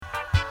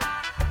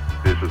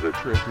is a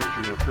traffic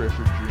jam. This,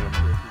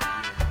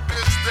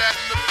 that,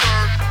 and the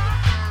third.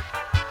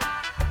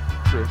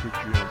 Traffic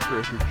jam.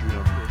 Doing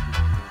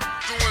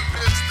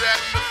this, that,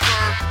 and the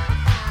third.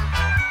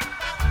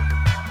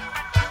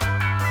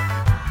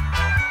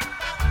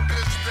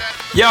 This, that,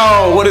 and the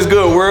Yo, what is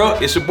good,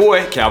 world? It's your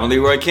boy, Calvin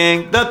Leroy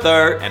King, the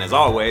third. And as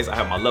always, I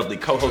have my lovely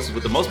co-hosts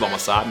with the most by my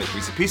side, Miss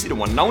Rici Pieci, the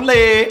one and only.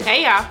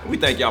 Hey, y'all. We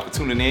thank y'all for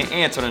tuning in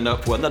and turning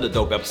up for another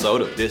dope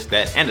episode of This,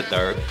 That, and the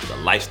Third, the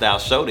lifestyle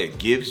show that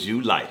gives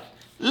you life.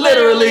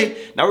 Literally.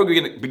 Now we're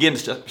going to begin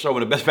the show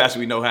in the best fashion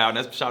we know how, and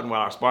that's shouting with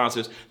our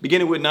sponsors,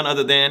 beginning with none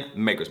other than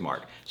Maker's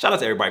Mark. Shout out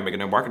to everybody making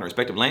their mark in their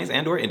respective lanes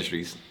and or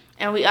industries.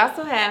 And we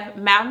also have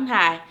Mountain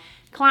High.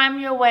 Climb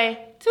your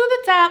way to the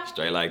top.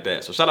 Straight like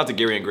that. So shout out to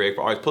Gary and Greg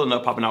for always pulling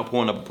up, popping out,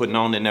 pulling up, and putting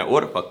on in that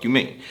order. Fuck you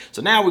mean.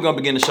 So now we're going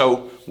to begin the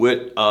show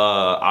with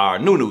our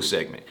new news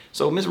segment.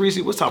 So Miss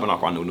Rici, what's topping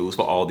off our new news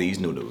for all these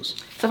new news?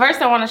 So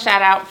first I want to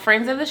shout out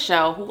friends of the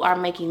show who are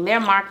making their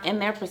mark in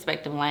their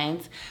respective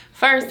lanes.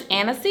 First,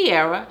 Anna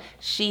Sierra.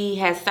 She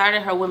has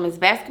started her women's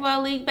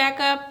basketball league back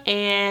up,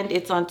 and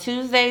it's on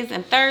Tuesdays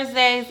and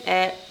Thursdays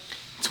at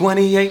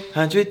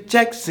 2800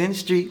 Jackson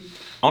Street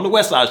on the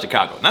west side of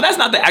Chicago. Now that's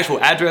not the actual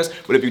address,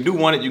 but if you do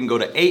want it, you can go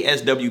to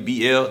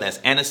ASWBL, that's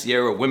Anna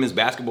Sierra Women's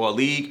Basketball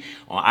League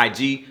on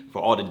IG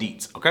for all the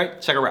deets, okay?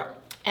 Check her out.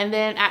 And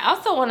then I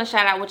also want to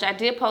shout out, which I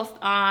did post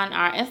on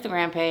our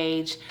Instagram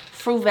page,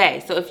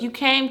 Fruvet. So if you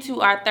came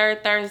to our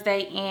third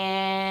Thursday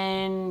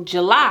in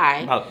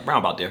July, Round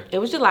about there. it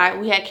was July,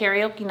 we had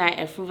karaoke night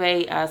at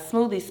Fruvet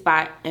smoothie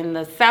spot in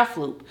the South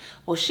Loop.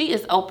 Well, she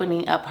is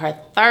opening up her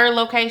third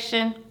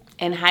location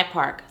in Hyde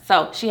Park.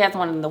 So she has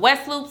one in the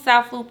West Loop,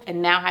 South Loop,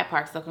 and now Hyde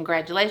Park. So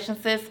congratulations,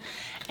 sis.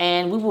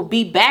 And we will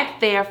be back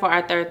there for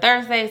our third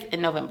Thursdays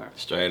in November.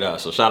 Straight up.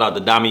 So shout out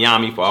to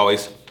Damiami for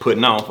always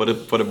putting on for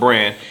the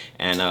brand.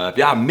 And if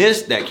y'all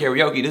missed that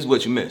karaoke, this is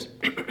what you missed.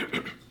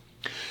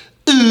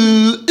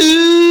 Ooh,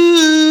 ooh.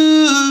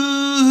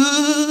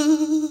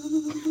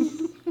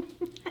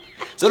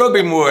 So there'll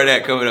be more of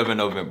that coming up in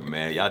November,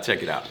 man. Y'all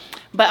check it out.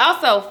 But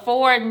also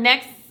for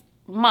next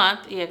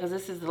month, because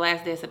this is the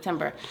last day of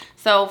September.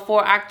 So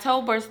for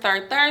October's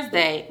third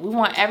Thursday, we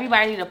want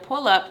everybody to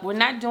pull up. We're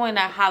not doing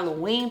a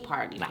Halloween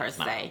party per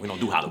se. We don't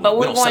do Halloween. But We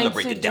we're don't going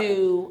celebrate to the devil.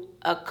 do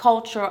a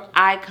cultural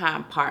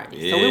icon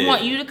party. So we Yeah.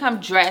 want you to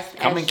come dressed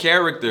Come as in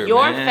character,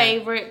 your man.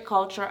 favorite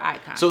cultural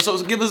icon. So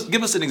give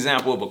us an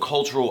example of a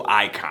cultural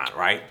icon,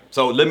 right?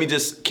 So let me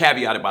just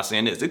caveat it by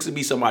saying this. This could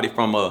be somebody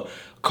from a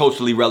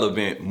culturally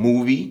relevant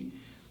movie,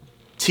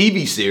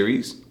 TV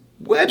series,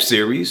 web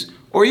series,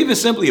 or even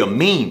simply a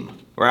meme,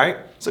 right?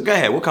 So go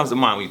ahead. What comes to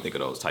mind when you think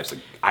of those types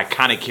of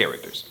iconic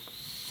characters?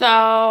 So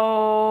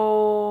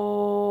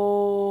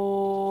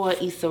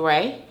Issa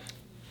Rae.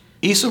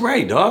 Issa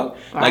Rae, dog.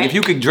 Right. Like if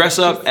you could dress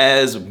up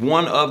as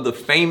one of the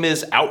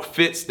famous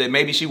outfits that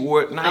maybe she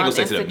wore, not even gonna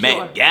say to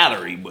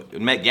the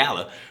Met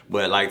Gala,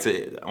 but like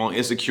on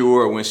Insecure,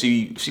 or when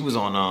she was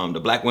on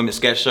the Black Women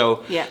sketch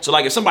show. Yeah. So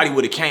like if somebody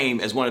would have came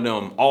as one of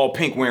them all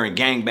pink wearing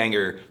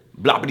gangbanger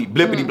bloppity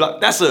blippity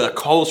blop, that's a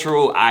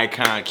cultural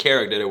icon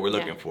character that we're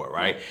looking for,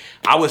 right?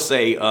 I would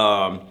say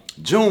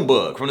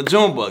Junebug from the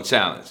Junebug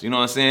Challenge. You know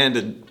what I'm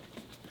saying?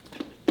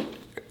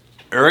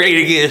 Ready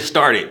to get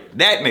started.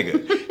 That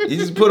nigga. You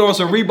just put on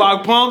some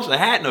Reebok pumps, a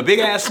hat, and a big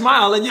ass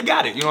smile, and you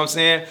got it. You know what I'm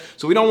saying?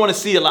 So we don't want to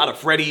see a lot of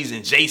Freddys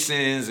and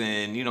Jasons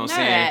and, you know what I'm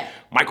saying,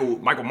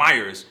 Michael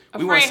Myers. A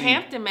Fred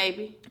Hampton,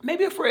 maybe.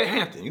 Maybe a Fred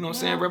Hampton, you know what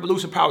I'm saying?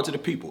 Revolution power to the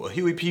people. A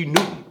Huey P.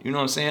 Newton, you know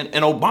what I'm saying?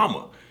 An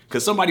Obama.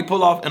 Could somebody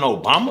pull off an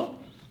Obama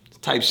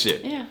type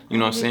shit? Yeah. You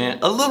know what I'm saying?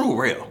 A Little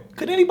Rail.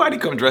 Could anybody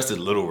come dressed as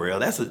Little Rail?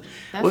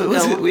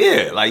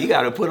 Like you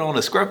got to put on a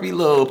scruffy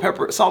little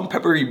salt and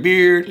peppery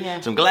beard,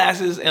 some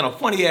glasses, and a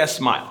funny ass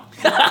smile.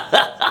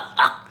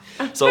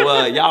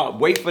 So y'all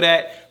wait for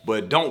that,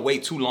 but don't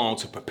wait too long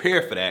to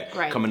prepare for that.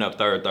 Right. Coming up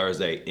third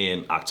Thursday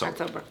in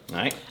October. All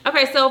right.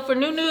 Okay, so for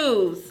new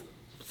news,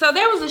 so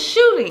there was a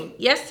shooting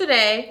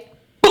yesterday.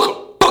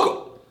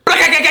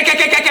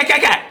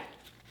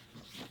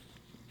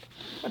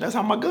 That's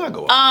how my gun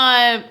go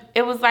off.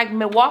 It was like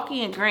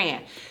Milwaukee and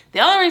Grand. The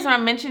only reason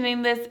I'm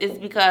mentioning this is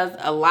because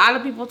a lot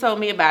of people told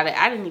me about it.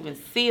 I didn't even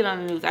see it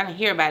on the news. I didn't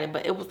hear about it,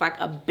 but it was like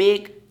a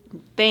big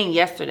thing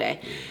yesterday.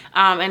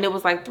 And it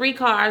was like 3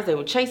 cars. They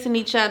were chasing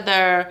each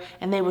other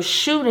and they were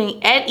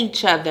shooting at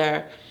each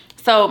other.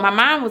 So my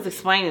mom was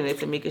explaining it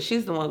to me because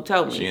she's the one who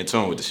told me. She in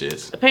tune with the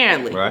shits.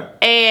 Apparently. Right.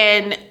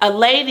 And a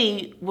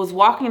lady was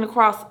walking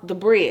across the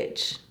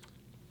bridge.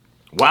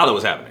 While it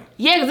was happening.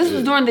 Yeah, because this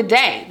was during the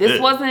day.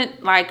 This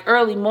wasn't like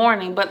early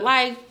morning, but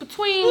like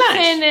between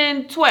 10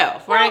 and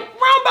 12, right?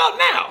 Round about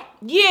now.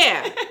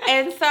 Yeah.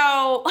 And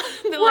so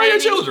Where are your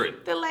children?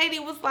 The lady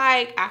was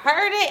like, I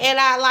heard it and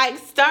I like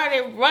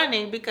started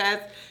running because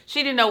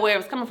she didn't know where it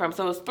was coming from.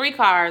 So it was 3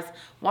 cars.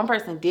 One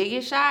person did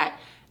get shot,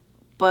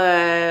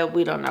 but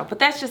we don't know. But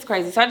that's just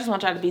crazy. So I just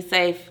want y'all to be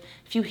safe.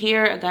 If you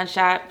hear a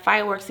gunshot,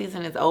 fireworks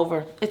season is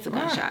over. It's a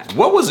gunshot.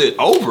 What was it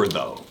over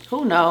though?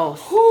 Who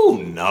knows?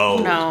 Who knows?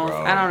 Who knows?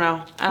 Bro? I don't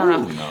know.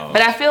 Who knows?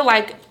 But I feel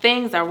like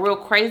things are real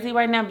crazy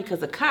right now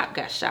because a cop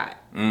got shot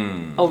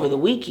over the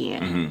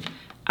weekend.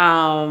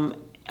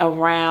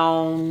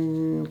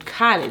 Around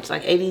Cottage,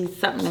 like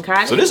 80-something in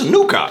Cottage. So this is a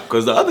new cop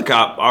because the other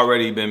cop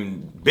already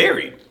been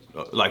buried,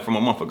 like from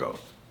a month ago.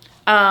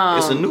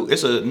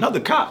 It's another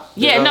cop.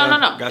 Yeah,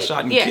 that, no. Got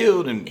shot and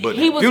killed, but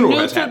he was funeral new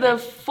has to happened.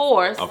 the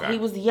force. Okay. He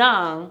was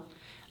young,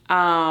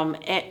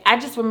 and I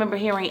just remember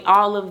hearing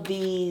all of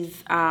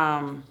these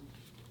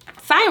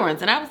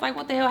sirens, and I was like,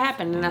 "What the hell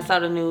happened?" And I saw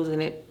the news,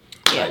 and it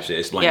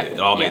It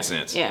all made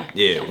sense. Yeah.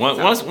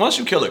 Once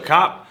you kill a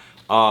cop,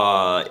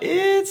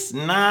 it's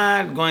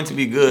not going to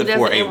be good It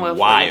for doesn't a end well for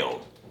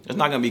while. It's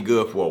not going to be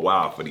good for a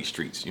while for these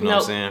streets. You know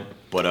what I'm Nope. saying?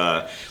 But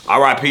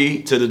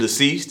R.I.P. to the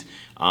deceased.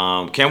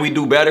 Can we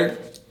do better?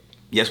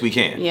 Yes, we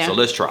can. Yeah. So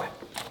let's try.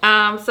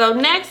 So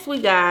next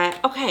we got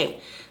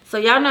so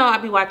y'all know I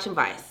be watching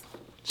Vice.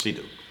 She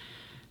do.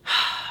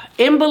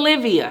 In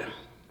Bolivia,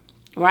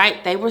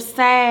 right? They were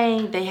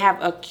saying they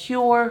have a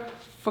cure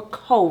for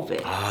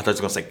COVID. I thought you were going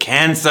to say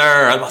cancer.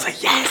 I was about to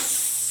say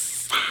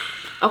yes.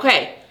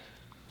 Okay,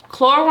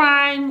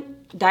 chlorine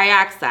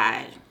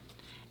dioxide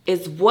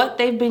is what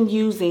they've been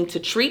using to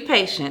treat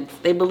patients.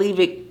 They believe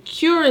it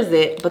cures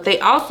it, but they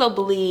also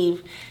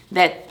believe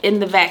that in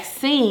the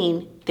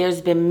vaccine,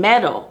 there's been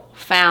metal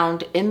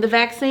found in the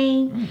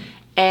vaccine,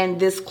 and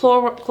this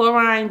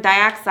chlorine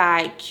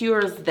dioxide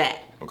cures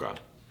that. Okay.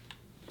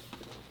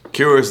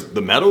 Cures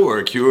the metal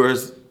or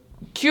cures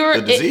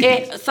the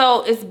disease?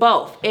 So it's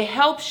both. It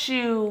helps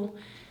you,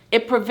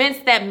 it prevents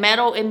that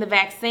metal in the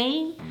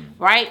vaccine,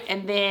 right?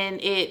 And then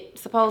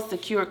it's supposed to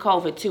cure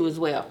COVID too as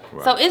well.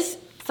 Right.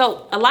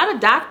 So a lot of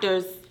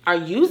doctors are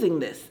using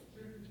this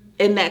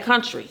in that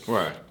country.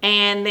 Right.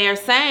 And they're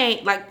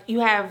saying, like,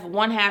 you have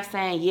one half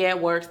saying, yeah, it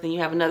works, then you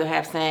have another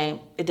half saying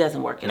it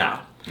doesn't work at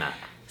all. Nah.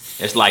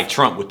 It's like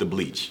Trump with the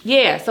bleach.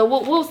 Yeah, so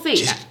we'll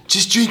see.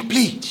 Just drink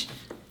bleach.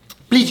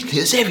 Bleach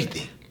cures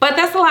everything. But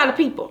that's a lot of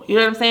people. You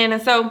know what I'm saying?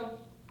 And so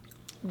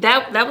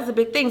that was a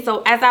big thing.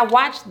 So as I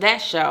watched that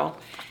show,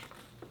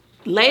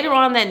 later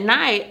on that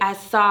night, I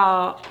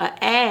saw an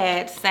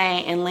ad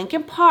saying in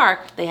Lincoln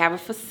Park, they have a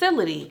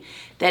facility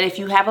that if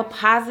you have a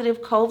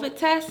positive COVID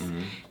test,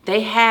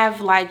 they have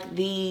like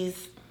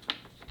these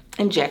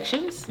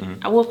injections,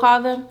 I will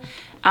call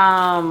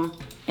them,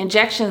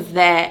 injections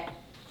that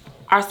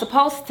are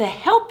supposed to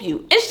help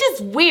you. It's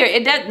just weird.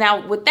 It does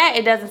now with that,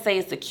 it doesn't say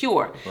it's a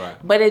cure, right.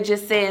 But it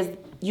just says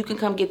you can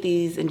come get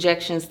these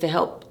injections to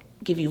help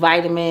give you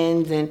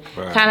vitamins and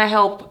kind of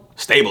help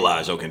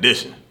stabilize your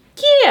condition.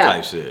 Yeah.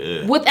 Type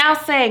shit, yeah.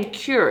 Without saying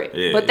cure it.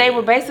 Yeah, but they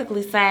were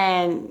basically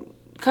saying,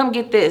 come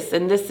get this,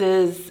 and this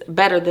is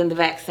better than the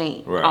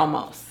vaccine,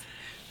 almost.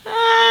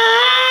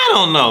 I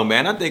don't know,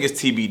 man. I think it's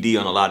TBD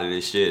on a lot of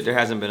this shit. There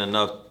hasn't been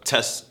enough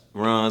test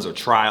runs or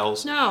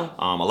trials. No.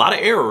 A lot of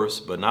errors,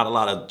 but not a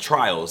lot of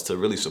trials to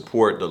really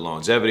support the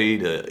longevity,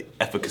 the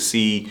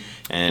efficacy,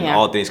 and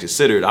all things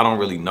considered. I don't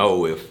really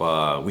know if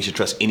we should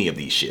trust any of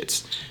these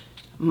shits.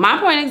 My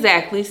point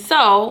exactly.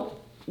 So,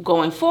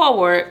 going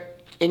forward,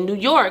 in New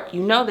York,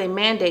 you know they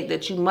mandate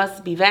that you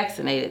must be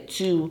vaccinated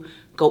to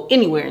go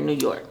anywhere in New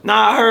York.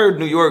 Nah, I heard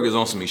New York is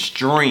on some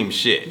extreme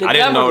shit. I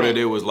didn't know government.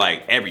 that it was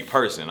like every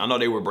person. I know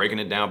they were breaking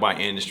it down by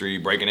industry,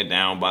 breaking it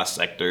down by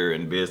sector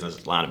and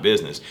business, line of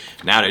business.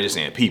 Now they're just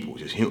saying people,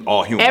 just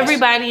all humans.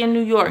 Everybody in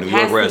New York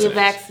has to get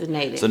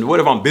vaccinated. So what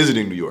if I'm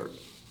visiting New York?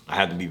 I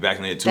have to be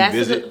vaccinated to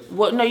visit?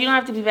 Well, no, you don't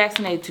have to be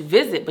vaccinated to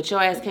visit, but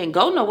your ass can't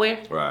go nowhere.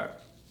 Right.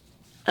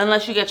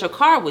 Unless you get your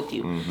car with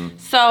you.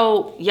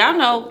 So, y'all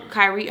know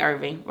Kyrie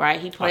Irving,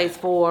 right? He plays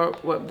for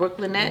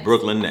Brooklyn Nets?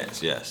 Brooklyn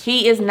Nets, yes.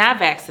 He is not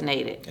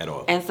vaccinated. At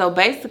all. And so,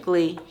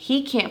 basically,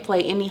 he can't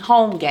play any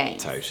home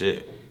games. Type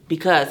shit.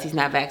 Because he's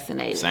not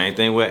vaccinated. Same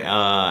thing with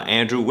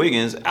Andrew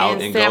Wiggins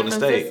out in Golden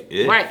State.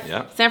 Yeah. Right.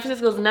 Yeah. San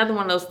Francisco is another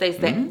one of those states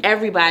that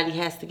everybody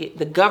has to get,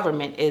 the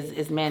government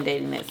is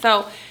mandating it.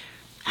 So,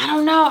 I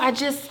don't know.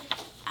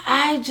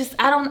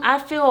 I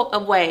feel a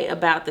way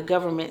about the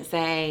government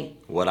saying,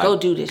 go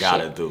do this shit. I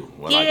gotta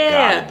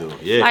do.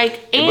 Yeah.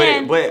 Like,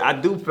 but I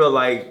do feel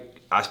like,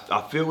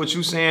 I feel what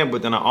you're saying,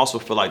 but then I also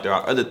feel like there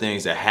are other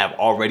things that have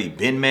already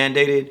been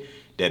mandated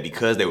that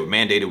because they were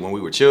mandated when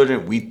we were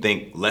children, we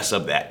think less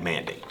of that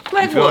mandate.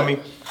 Like you feel what? me?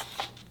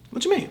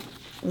 What you mean?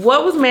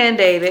 What was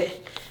mandated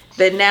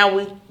that now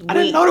we I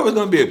didn't know there was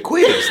gonna be a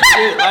quiz.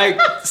 Like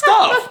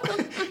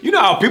stuff. You know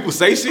how people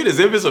say shit as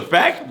if it's a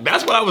fact?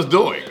 That's what I was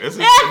doing. This is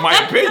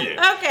my opinion.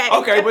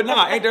 Okay, but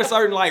nah, ain't there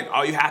certain like,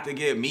 oh, you have to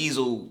get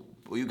measles,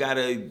 or you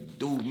gotta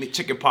do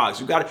chicken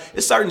pox.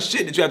 It's certain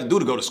shit that you have to do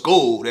to go to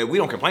school that we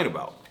don't complain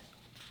about.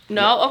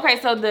 No, okay,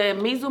 so the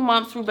measles,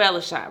 mumps,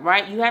 rubella shot,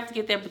 right? You have to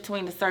get that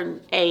between a certain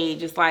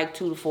age. It's like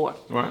 2 to 4.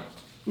 Right.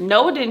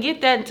 Noah didn't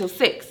get that until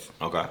 6.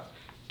 Okay.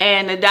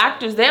 And the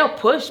doctors, they'll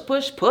push,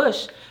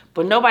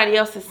 but nobody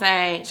else is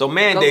saying. So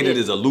mandated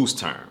is a loose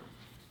term.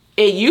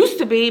 It used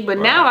to be, but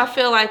now I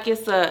feel like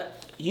it's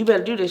you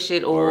better do this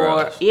shit or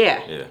else.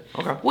 yeah. Yeah.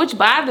 Okay. Which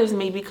bothers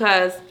me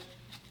because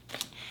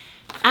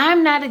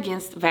I'm not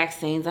against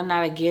vaccines. I'm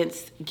not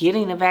against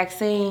getting a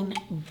vaccine,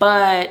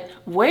 but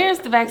where's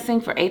the vaccine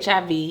for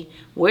HIV?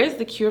 Where's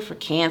the cure for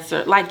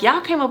cancer? Like,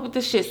 y'all came up with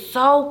this shit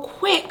so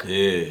quick.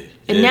 Yeah.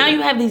 And now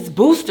you have these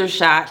booster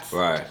shots.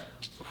 Right.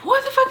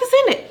 What the fuck is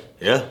in it?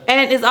 Yeah.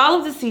 And is all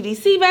of the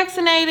CDC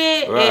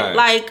vaccinated? Right.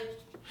 Like,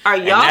 are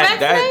y'all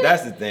vaccinated?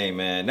 That's the thing,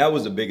 man. That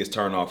was the biggest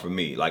turn off for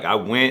me. Like, I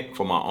went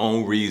for my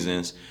own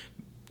reasons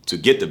to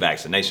get the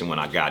vaccination when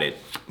I got it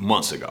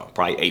months ago,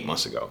 probably 8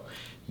 months ago.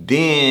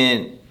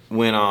 Then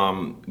when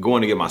I'm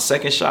going to get my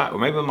second shot, or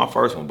maybe my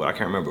first one, but I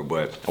can't remember,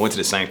 but I went to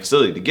the same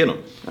facility to get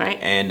them. Right.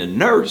 And the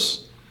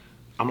nurse,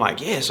 I'm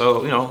like, yeah,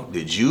 so,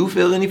 did you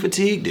feel any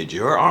fatigue? Did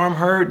your arm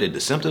hurt? Did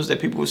the symptoms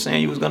that people were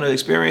saying you was going to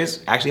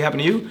experience actually happen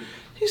to you?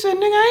 She said,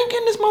 nigga, I ain't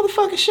getting this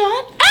motherfucking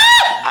shot.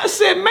 I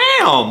said,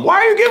 ma'am, why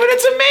are you giving it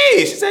to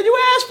me? She said, you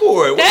asked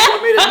for it. What do you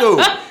want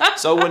me to do?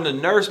 So when the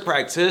nurse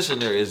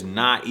practitioner is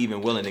not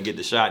even willing to get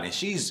the shot and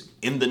she's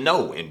in the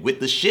know and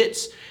with the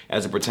shits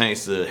as it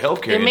pertains to the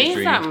healthcare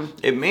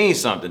industry, it means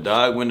something,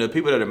 dog. When the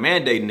people that are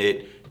mandating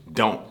it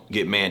don't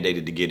get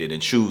mandated to get it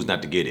and choose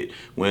not to get it.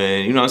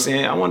 When, you know what I'm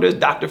saying, I wonder, is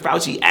Dr.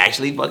 Fauci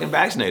actually fucking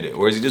vaccinated?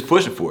 Or is he just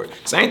pushing for it?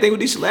 Same thing with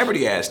these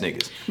celebrity ass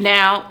niggas.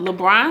 Now,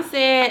 LeBron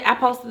said, I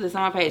posted this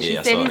on my page, Yeah,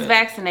 he said he's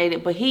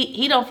vaccinated, but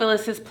he don't feel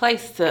it's his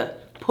place to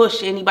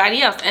push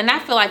anybody else. And I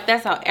feel like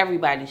that's how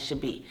everybody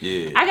should be.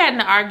 Yeah. I got in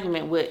an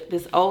argument with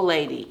this old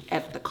lady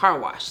at the car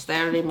wash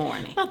Saturday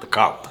morning. Not the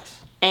car wash.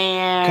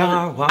 And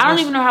Car wash. I don't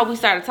even know how we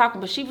started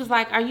talking, but she was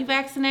like, are you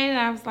vaccinated? And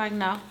I was like,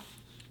 no.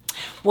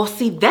 Well,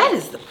 see, that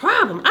is the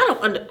problem.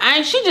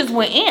 She just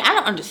went in. I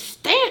don't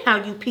understand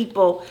how you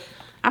people.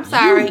 I'm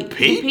sorry. You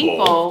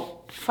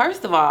people?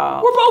 First of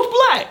all, We're both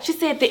black. she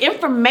said the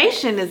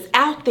information is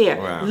out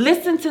there. Right.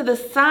 Listen to the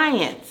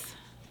science.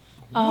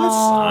 What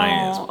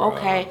science, bro?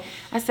 Okay.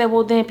 I said,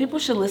 well, then people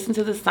should listen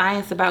to the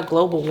science about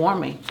global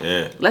warming.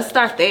 Yeah. Let's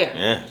start there.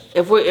 Yeah.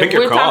 If we're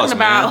cause, talking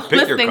man. about Pick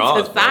your listening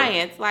cause, to bro.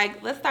 science,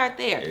 like, let's start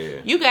there.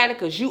 Yeah. You got it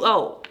because you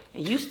old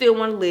and you still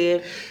want to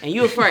live and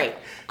you afraid.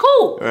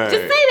 Cool. Right.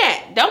 Just say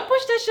that. Don't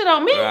push that shit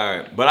on me.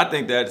 Right. But I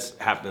think that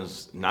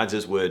happens not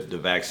just with the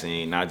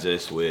vaccine, not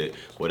just with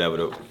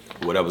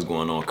whatever's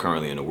going on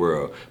currently in the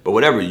world, but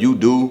whatever you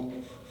do,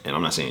 and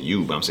I'm not saying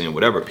you, but I'm saying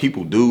whatever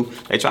people do,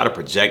 they try to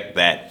project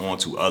that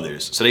onto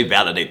others, so they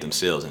validate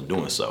themselves in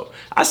doing so.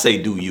 I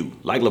say do you.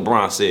 Like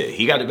LeBron said,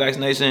 he got the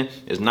vaccination.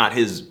 It's not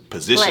his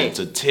position Right.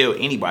 to tell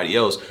anybody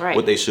else Right.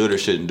 what they should or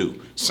shouldn't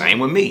do. Same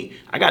with me.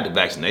 I got the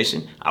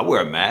vaccination. I wear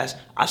a mask.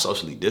 I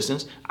socially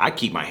distance. I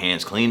keep my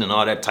hands clean and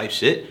all that type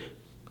shit.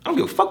 I don't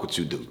give a fuck what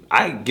you do.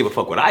 I give a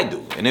fuck what I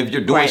do. And if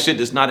you're doing Right. shit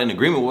that's not in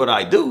agreement with what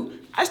I do,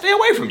 I stay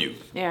away from you.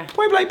 Yeah.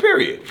 Point blank,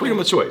 period. Freedom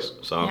of choice.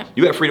 So Yeah.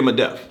 you have freedom of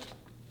death.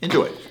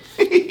 Enjoy it.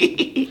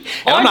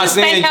 And Or just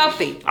stay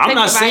healthy. Take I'm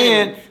not the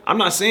saying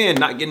vitamins.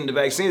 not getting the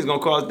vaccine is gonna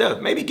cause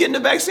death. Maybe getting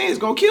the vaccine is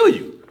gonna kill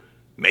you.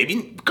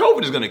 Maybe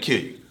COVID is gonna kill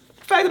you.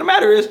 The fact of the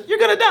matter is, you're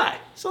gonna die.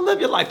 So live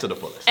your life to the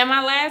fullest. And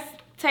my last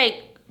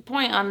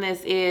point on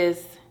this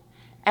is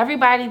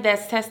everybody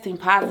that's testing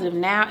positive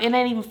now, it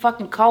ain't even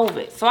fucking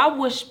COVID. So I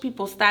wish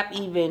people stop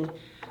even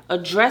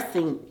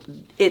addressing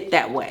it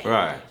that way.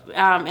 Right.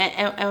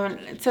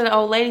 And to the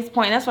old lady's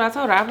point, that's what I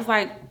told her. I was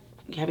like,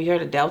 have you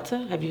heard of Delta?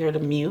 Have you heard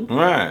of Mu?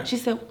 Right. She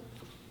said,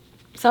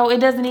 so it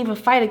doesn't even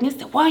fight against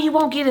it. Well, you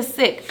won't get as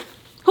sick.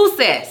 Who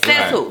says? Says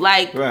Right. who?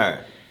 Like, Right.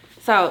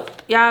 so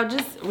y'all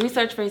just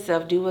research for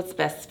yourself, do what's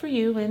best for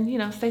you,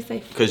 and stay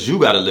safe. Because you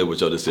gotta live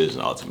with your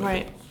decision ultimately.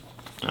 Right.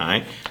 All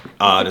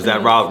right. Does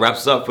that wrap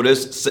us up for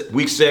this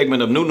week's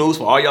segment of new news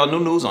for all y'all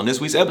new news on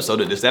this week's episode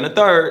of This and the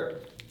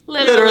Third?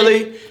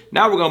 Literally.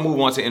 Now we're gonna move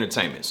on to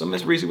entertainment. So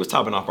Miss Rici, what's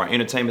topping off our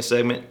entertainment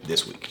segment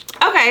this week?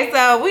 Okay,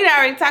 so we'd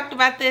already talked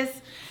about this.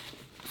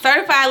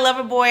 Certified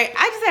Lover Boy.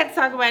 I just had to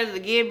talk about it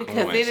again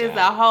because it is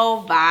a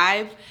whole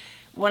vibe.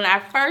 When I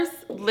first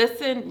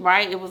listened,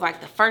 right, it was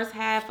like the first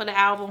half of the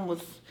album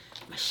was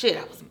shit.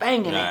 I was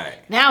banging Right. it.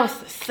 Now it's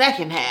the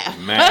second half.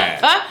 Man,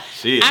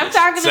 shit. I'm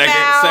talking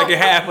about second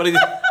half of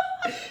the.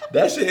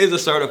 That shit is a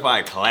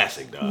certified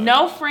classic, dog.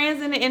 No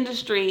Friends in the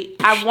Industry.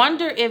 I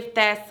wonder if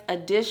that's a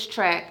diss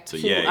track to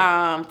Ye.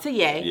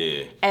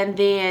 Yeah. And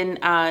then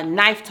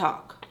Knife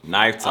Talk.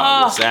 Knife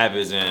Talk with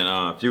Savage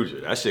and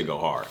Future. That shit go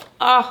hard.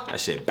 Oh. That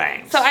shit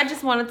bangs. So I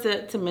just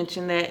wanted to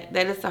mention that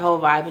it's a whole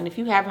vibe, and if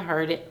you haven't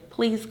heard it,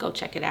 please go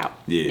check it out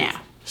now.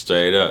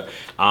 Straight up.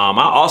 I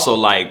also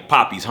like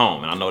Poppy's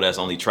Home, and I know that's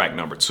only track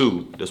number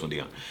 2. This one,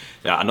 Dion.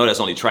 Yeah, I know that's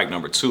only track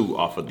number 2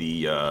 off of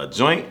the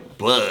joint,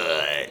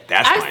 but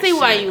that's my I see shit.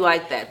 why you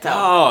like that, though.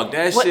 Dog,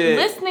 that shit.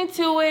 Listening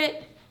to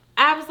it,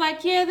 I was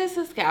like, yeah, this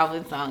is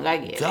Calvin's song. I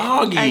get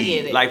Doggy. it. I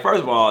get it. Like,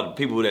 first of all, the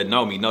people that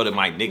know me know that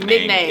my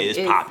nickname is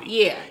Poppy.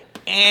 Yeah.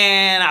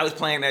 And I was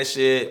playing that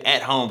shit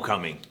at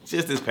homecoming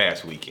just this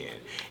past weekend.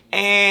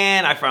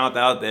 And I found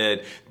out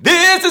that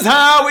this is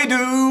how we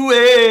do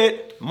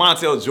it.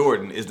 Montel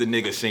Jordan is the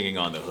nigga singing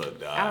on the hook,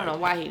 dog. I don't know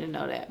why he didn't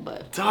know that,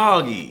 but.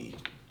 Doggy.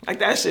 Like,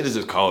 that shit is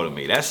just cold to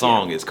me. That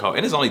song is cold.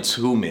 And it's only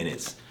 2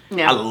 minutes.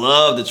 Yeah. I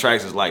love the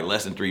tracks. It's like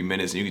less than 3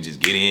 minutes, and you can just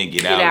get in,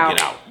 get out. You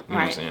know Right. what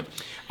I'm saying?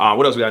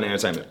 What else we got in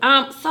entertainment?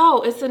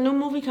 So it's a new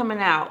movie coming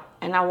out,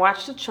 and I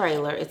watched the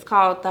trailer. It's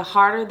called The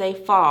Harder They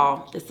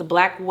Fall. It's a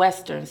black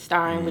western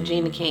starring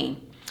Regina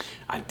King.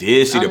 I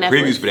did see the On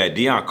previews Netflix. for that.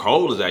 Deion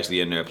Cole is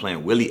actually in there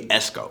playing Willie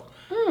Esco.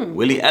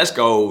 Willie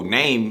Esco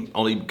name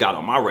only got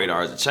on my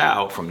radar as a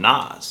child from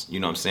Nas. You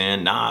know what I'm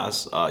saying?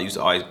 Nas used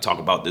to always talk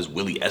about this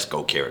Willie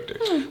Esco character.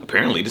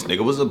 Apparently, this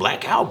nigga was a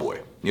black cowboy.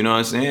 You know what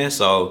I'm saying?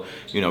 So,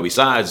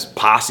 besides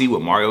Posse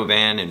with Mario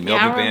Van and Yeah, I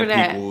Melvin remember Van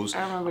that. Peebles,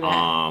 I remember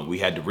that. we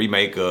had the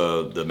remake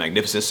of The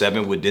Magnificent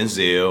Seven with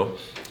Denzel.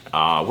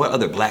 What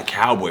other black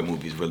cowboy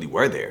movies really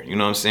were there? You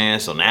know what I'm saying?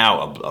 So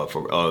now,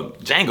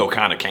 Django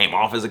kind of came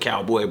off as a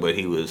cowboy, but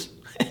he was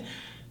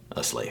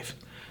a slave.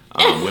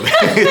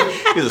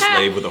 He's a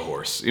slave with a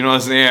horse. You know what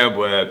I'm saying?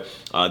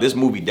 But this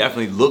movie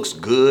definitely looks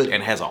good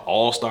and has an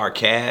all-star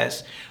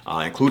cast,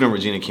 including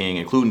Regina King,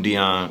 including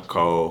Deion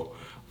Cole.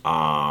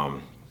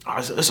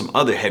 There's some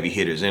other heavy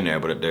hitters in there,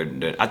 but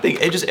I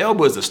think Idris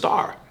Elba is the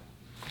star.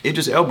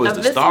 Idris Elba is Of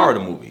the this star one?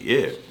 of the movie.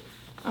 Yeah.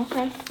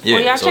 Okay. Yeah,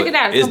 Well, y'all so check it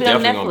out. It's gonna be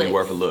on definitely Netflix. gonna be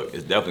worth a look.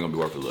 It's definitely gonna be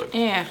worth a look.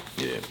 Yeah.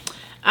 Yeah.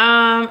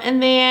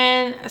 And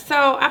then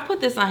so I put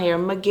this on here.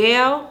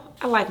 Miquel.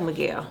 I like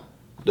Miquel.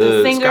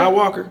 The singer.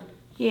 Skywalker.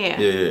 Yeah.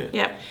 Yeah.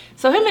 Yep.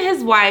 So him and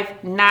his wife,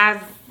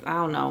 I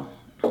don't know.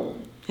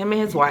 Him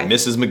and his wife.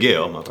 Mrs.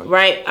 Miguel. Motherfucker.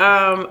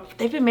 Right.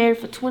 They've been married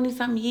for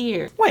 20-something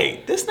years.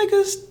 Wait, this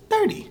nigga's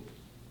 30.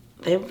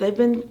 They've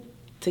been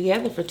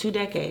together for 2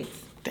 decades.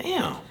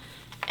 Damn.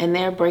 And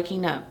they're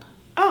breaking up.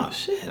 Oh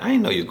shit! I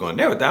didn't know you was going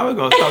there with that. I was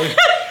gonna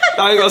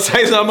thought you were gonna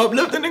say something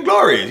uplifting and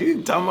glorious.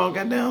 You talking about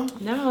goddamn?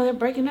 No, they're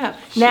breaking up.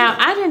 Now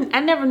I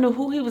never knew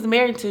who he was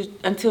married to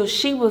until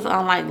she was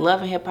on like Love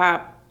and Hip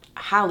Hop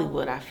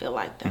Hollywood. I feel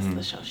like that's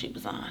the show she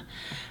was on.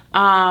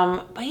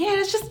 But yeah,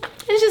 it's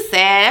just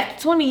sad.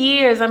 After 20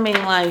 years, I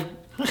mean, like,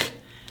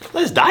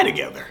 Let's die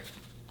together.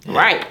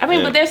 right? I mean,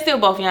 Yeah. but they're still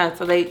both young,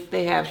 so they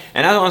have.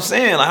 And that's what I'm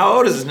saying. Like, how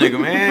old is this nigga,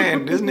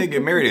 man? This nigga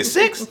get married at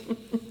 6.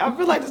 I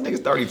feel like this nigga's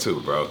 32,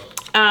 bro.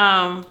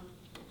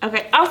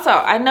 Okay. Also,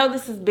 I know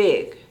this is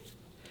big.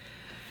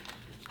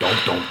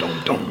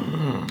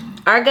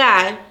 Dum. Our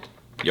guy,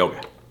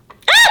 Yoga.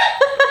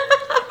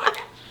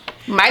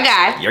 my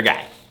guy, Your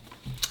guy.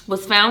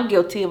 was found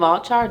guilty of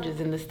all charges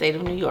in the state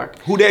of New York.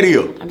 Who that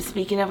is? I'm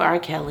speaking of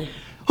R.Kelly.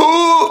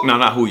 Who? No,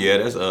 not who. Yeah,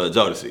 that's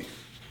Jodeci.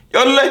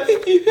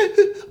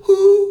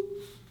 Who?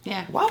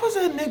 Yeah. Why was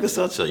that nigga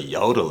such a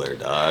yodeler,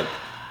 dog?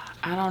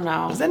 I don't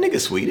know. Was that nigga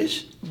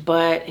Swedish?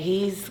 But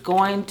he's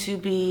going to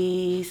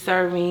be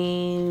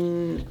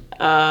serving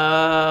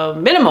a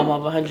minimum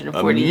of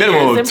 140 years.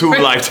 Minimum of in 2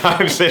 prison.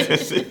 lifetime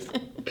sentences.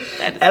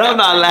 And I'm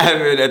not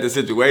laughing at the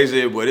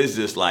situation, but it's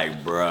just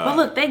like, bruh. But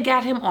look, they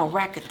got him on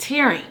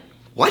racketeering.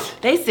 What?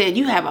 They said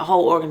you have a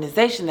whole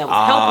organization that was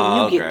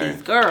helping you okay. get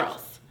these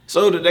girls.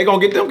 So they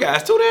gonna get them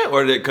guys too then?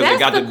 Or because they That's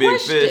got the the big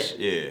question. fish?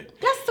 Yeah.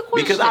 That's the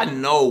question. Because I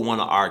know one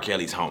of R.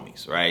 Kelly's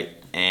homies, right?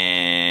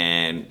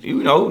 And,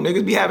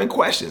 niggas be having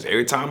questions.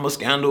 Every time a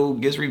scandal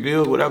gets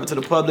revealed, whatever, to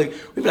the public,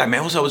 we be like,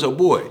 man, what's up with your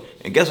boy?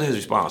 And guess what his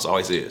response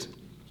always is?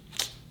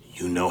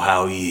 You know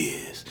how he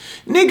is.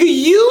 Nigga,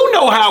 you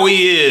know how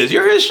he is.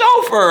 You're his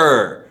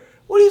chauffeur.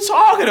 What are you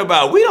talking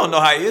about? We don't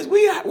know how he is.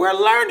 We're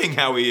learning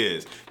how he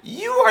is.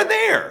 You are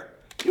there.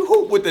 You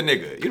hoop with the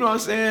nigga. You know what I'm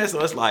saying?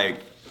 So it's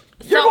like,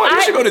 you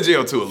should go to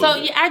jail too a little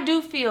bit. Yeah, I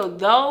do feel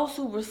those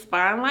who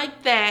respond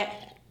like that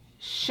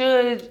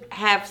should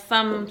have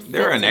some.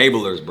 They're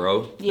enablers,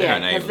 bro. Yeah,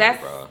 They're because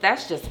enablers, bro.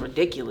 that's just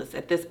ridiculous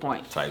at this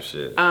point. Type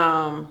shit.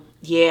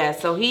 Yeah,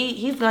 so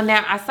he's gonna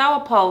now. I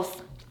saw a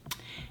post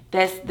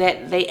that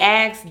they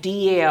asked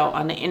DL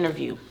on the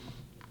interview,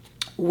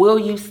 will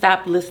you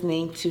stop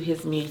listening to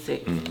his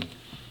music? Mm-hmm.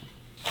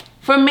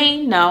 For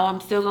me, no, I'm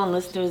still gonna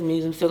listen to his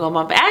music. I'm still gonna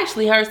bump it. I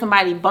actually heard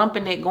somebody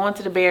bumping it going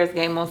to the Bears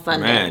game on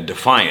Sunday. Man,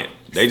 defiant.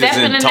 They Step just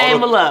in in the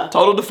name of love.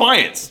 total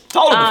defiance.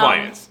 Total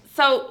defiance.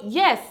 So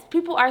yes,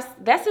 people are.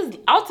 That's his.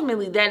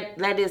 Ultimately,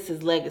 that is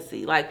his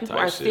legacy. Like people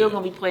Type are still shit.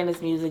 gonna be playing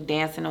his music,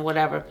 dancing or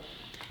whatever.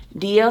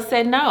 DL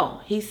said no.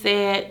 He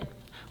said,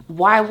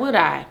 "Why would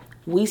I?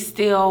 We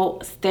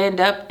still stand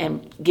up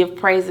and give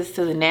praises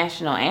to the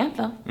national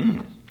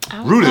anthem." I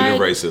was Rooted in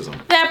like,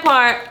 racism. That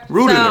part.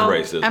 Rooted in So,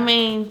 racism. I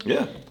mean,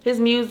 Yeah. his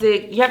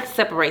music. You have to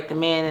separate the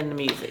man and the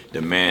music.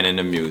 The man and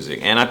the music.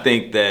 And I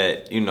think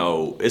that,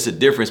 it's a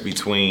difference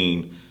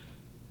between,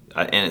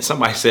 and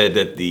somebody said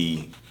that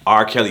the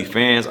R. Kelly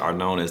fans are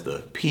known as the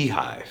P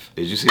Hive.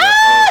 Did you see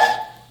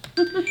that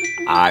post?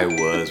 I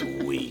was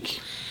weak.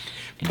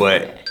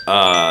 But,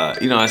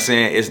 you know what I'm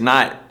saying? It's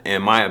not,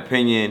 in my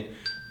opinion,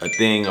 a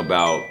thing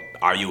about,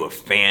 are you a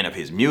fan of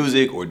his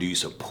music or do you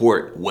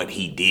support what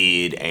he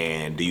did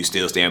and do you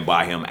still stand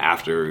by him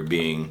after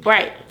being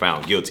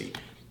found guilty?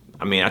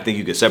 I mean, I think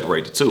you can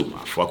separate the two.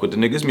 I fuck with the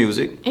nigga's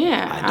music.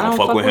 Yeah, I don't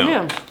fuck with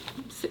him.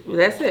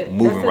 That's it.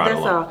 Moving right that's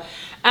along.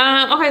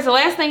 all. Okay, so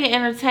last thing in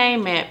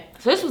entertainment.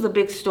 So this was a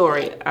big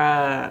story.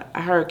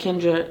 I heard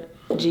Kendra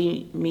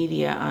G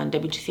Media on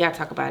WGCI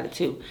talk about it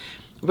too.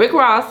 Rick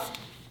Ross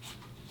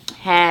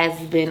has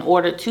been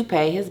ordered to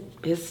pay his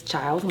his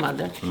child's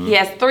mother. He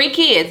has 3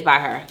 kids by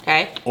her,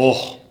 okay?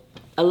 Oh,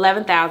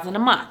 $11,000 a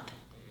month.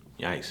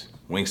 yikes.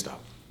 Wingstop.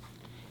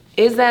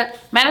 Is that,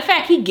 matter of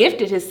fact, he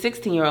gifted his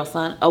 16-year-old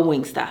son a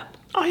Wingstop.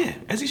 Oh, yeah,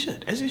 as he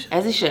should. As he should.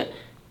 As he should.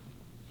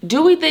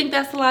 Do we think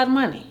that's a lot of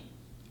money?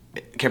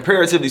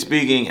 Comparatively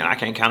speaking, and I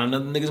can't count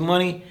another nigga's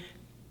money,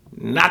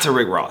 not to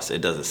Rick Ross,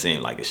 it doesn't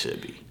seem like it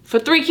should be. For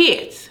 3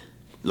 kids?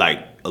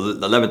 Like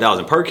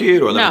 11,000 per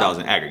kid or No.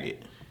 11,000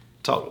 aggregate?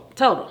 Total.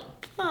 Total.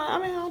 Nah, I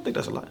mean, I don't think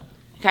that's a lot.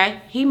 Okay?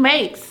 He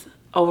makes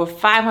over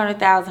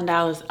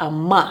 $500,000 a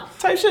month.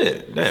 Type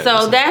shit. Yeah,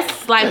 So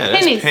that's like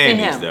pennies that's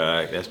pennies, to him.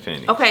 dog. That's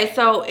pennies. Okay,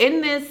 so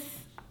in this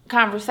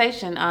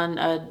conversation on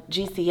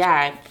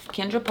GCI,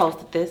 Kendra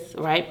posted this,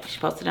 right? She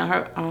posted on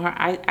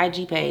her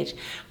IG page,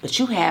 but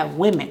you have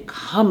women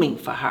coming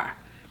for her,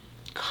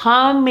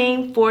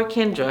 coming for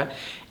Kendra,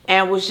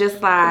 and was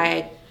just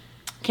like,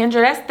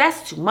 Kendra,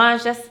 that's too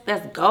much.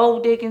 That's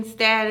gold digging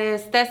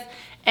status.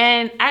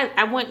 And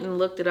I went and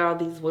looked at all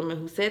these women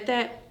who said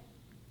that.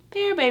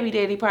 Their baby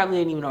daddy probably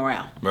ain't even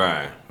around.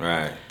 Right.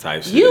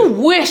 Type shit. You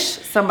wish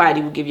somebody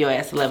would give your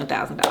ass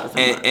 $11,000 a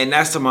month. And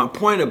that's to my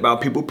point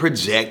about people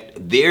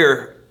project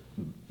their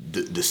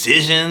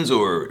decisions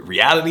or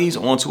realities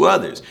onto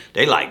others.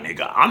 They like,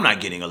 nigga, I'm not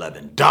getting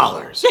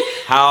 $11.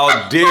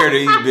 How dare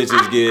these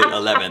bitches get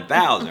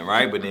 $11,000,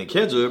 right? But then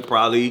Kendra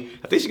probably,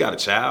 I think she got a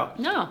child.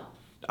 No.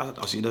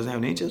 Oh, she doesn't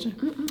have any children?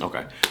 Mm-mm.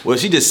 Okay. Well,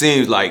 she just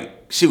seems like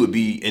she would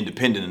be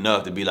independent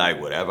enough to be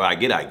like, whatever I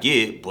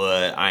get,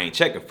 but I ain't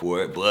checking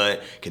for it.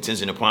 But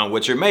contingent upon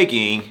what you're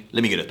making,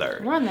 let me get a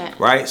third. Run that.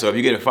 Right? So if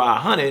you get a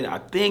 $500, I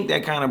think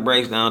that kind of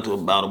breaks down to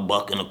about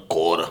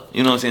 $1.25.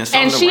 You know what I'm saying?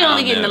 And Something she around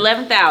only getting there.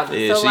 11,000.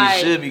 Yeah, so she like,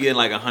 should be getting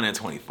like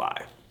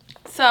 125.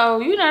 so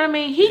you know what I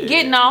mean? He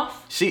getting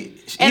off. He's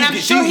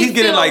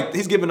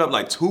giving up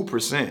like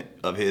 2%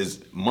 of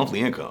his monthly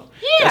income.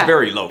 Yeah. That's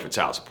very low for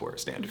child support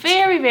standards.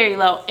 Very, very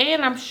low.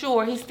 And I'm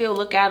sure he still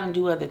look out and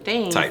do other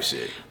things. Type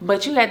shit.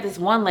 But you had this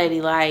one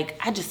lady like,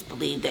 I just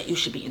believe that you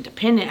should be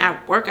independent.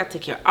 I work, I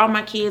take care of all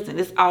my kids, and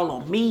it's all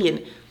on me.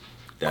 And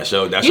That's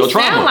your trauma. you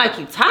sound like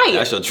you tired.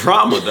 That's your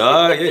trauma,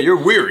 dog. Yeah,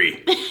 you're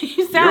weary.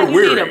 You sound like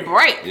you need a weary.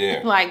 break.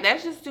 Yeah. Like,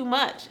 that's just too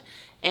much.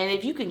 And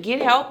if you can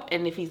get help,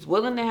 and if he's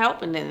willing to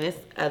help, and then it's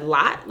a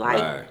lot, like,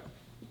 Right.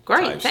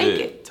 great, take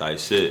it. Type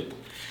shit.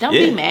 Don't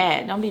Yeah. be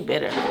mad. Don't be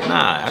bitter.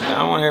 Nah,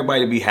 I want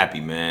everybody to be happy,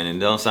 man. And it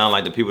don't sound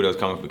like the people that's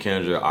coming for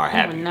Kendra are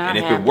happy. not And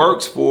if happy. it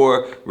works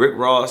for Rick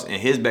Ross and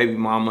his baby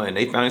mama and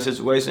they family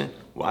situation,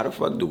 why the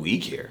fuck do we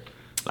care?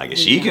 Like, if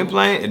she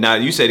complained, and now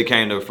you said it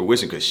came to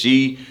fruition because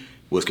she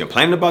was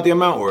complaining about the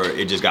amount, or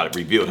it just got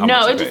revealed how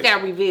much No, she it just pays?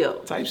 got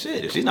revealed. Type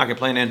shit. If she's not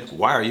complaining,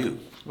 why are you?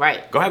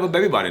 Right. Go have a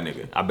baby by the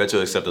nigga. I bet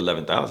you'll accept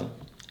 11,000.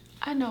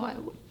 I know I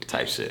would.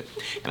 Type shit.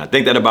 And I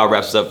think that about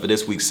wraps us up for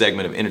this week's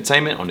segment of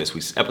entertainment on this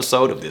week's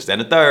episode of This, That,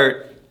 and the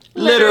Third.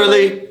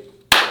 Literally.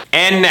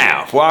 And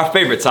now for our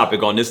favorite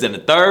topic on This, That, and the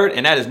Third,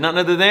 and that is none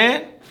other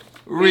than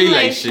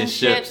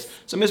relationships.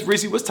 So Miss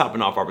Rici, what's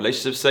topping off our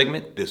relationship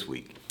segment this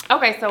week?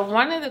 Okay, so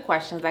one of the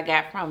questions I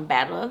got from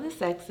Battle of the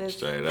Sexes.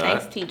 Straight up.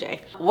 Thanks, TJ.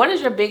 What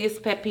is your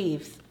biggest pet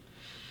peeves?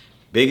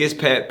 Biggest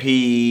pet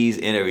peeves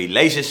in a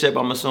relationship,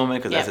 I'm assuming,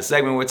 because that's Yeah. a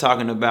segment we're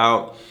talking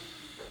about.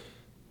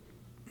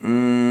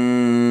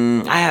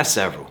 I have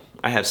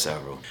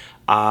several.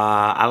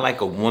 I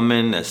like a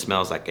woman that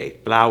smells like a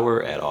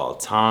flower at all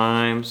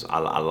times.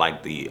 I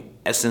like the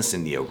essence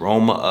and the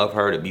aroma of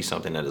her to be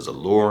something that is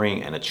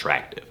alluring and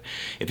attractive.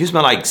 If you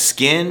smell like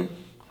skin,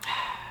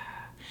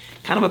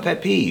 kind of a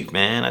pet peeve,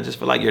 man. I just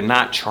feel like you're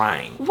not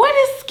trying. What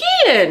is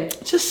skin?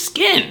 Just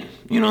skin.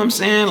 You know what I'm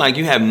saying? Like,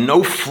 you have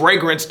no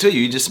fragrance to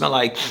you. You just smell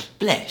like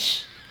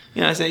flesh.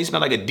 You know what I'm saying? You smell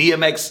like a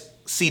DMX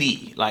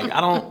CD. Like, I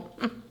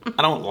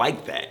don't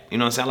like that. You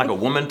know what I'm saying? I like a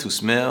woman to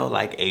smell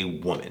like a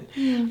woman.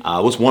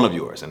 What's one of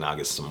yours? And I'll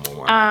get some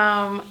more.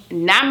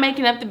 Not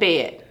making up the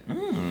bed.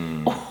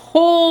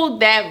 Oh,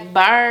 that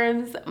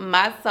burns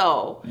my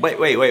soul.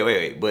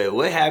 Wait. But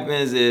what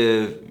happens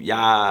if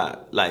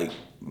y'all, like,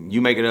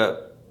 you make it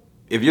up?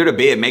 If you're the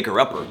bed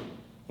maker-upper,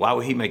 why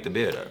would he make the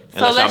bed up?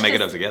 Unless y'all make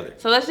it up together.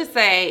 So let's just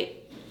say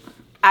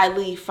I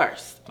leave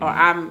first, or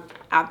I'm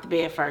out the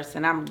bed first,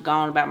 and I'm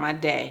going about my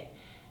day.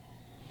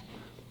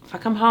 If I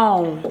come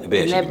home, The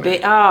bed and should that be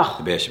made. bed,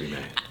 The bed should be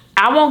made.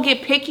 I won't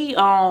get picky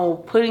on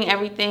putting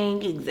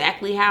everything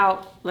exactly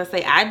how, let's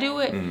say, I do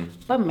it,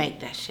 but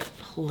make that shit,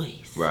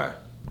 please. Right.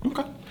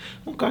 Okay.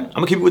 I'm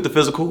gonna keep it with the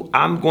physical.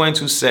 I'm going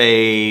to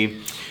say,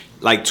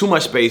 like, too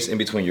much space in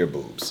between your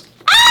boobs.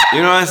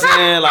 You know what I'm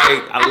saying?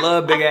 Like, I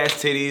love big ass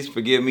titties,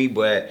 forgive me,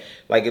 but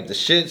like, if the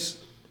shits,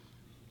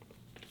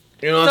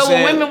 you know what I'm So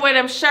saying? when women wear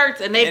them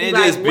shirts and they And be it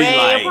like just be way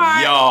like,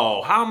 apart.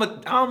 yo,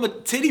 how am a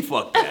titty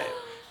fuck that?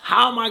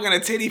 How am I gonna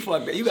titty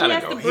fuck that? You gotta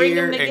has go to bring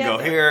here them and go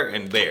together. here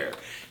and there.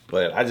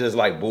 But I just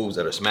like boobs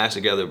that are smashed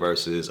together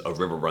versus a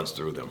river runs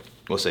through them.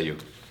 What say you?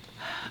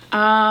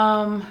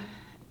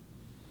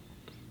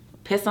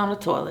 Piss on the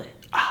toilet.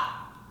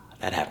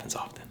 That happens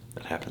often.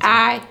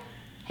 I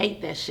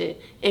hate that shit.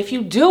 If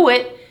you do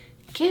it,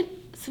 get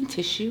some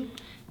tissue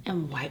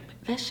and wipe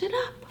that shit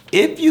up.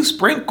 If you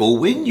sprinkle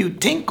when you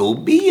tinkle,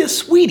 be a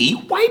sweetie,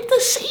 wipe the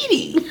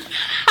seedy.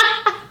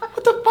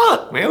 What the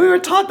fuck, man? We were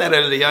taught that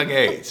at a young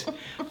age.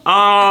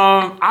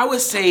 I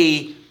would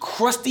say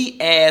crusty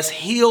ass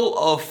heel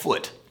of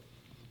foot.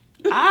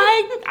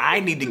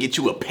 I need to get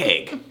you a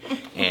peg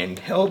and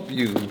help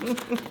you.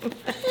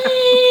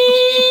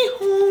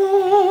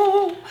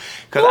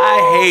 Cause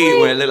I hate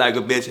when it look like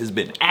a bitch has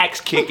been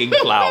axe kicking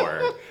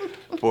flour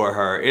for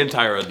her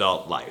entire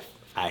adult life.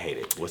 I hate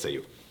it. What say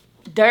you?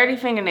 Dirty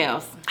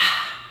fingernails.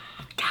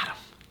 Got him.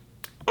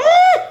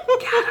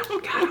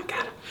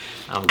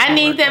 I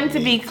need them to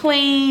be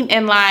clean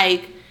and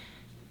like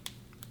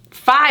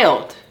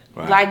filed.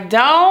 Right. Like,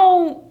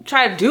 don't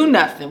try to do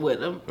nothing with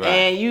them, Right.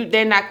 and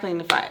they're not clean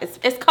to file. It's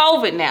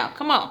COVID now.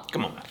 Come on,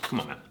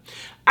 man.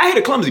 I hate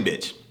a clumsy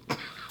bitch.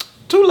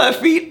 2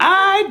 left feet,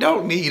 I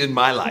don't need in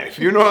my life.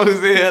 You know what I'm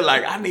saying?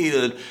 Like, I need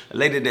a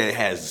lady that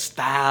has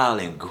style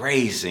and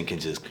grace and can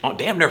just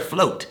damn near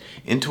float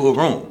into a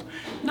room.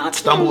 Not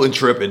stumble and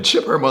trip and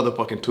chip her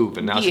motherfucking tooth,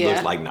 and now she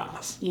looks like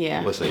Nas.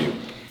 Yeah. What say you?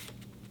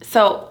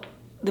 So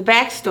the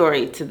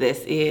backstory to this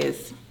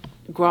is,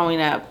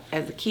 growing up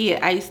as a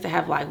kid, I used to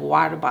have like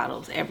water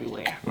bottles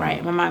everywhere,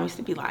 right? My mom used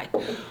to be like,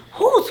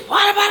 whose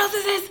water bottles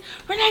is this?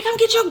 Renee, come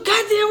get your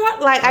goddamn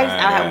water. Like, I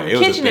have one in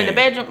the kitchen, in the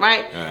bedroom,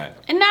 right?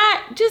 And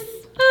not just,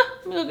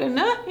 milk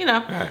enough, you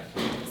know.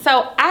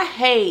 So I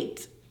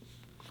hate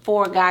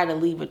for a guy to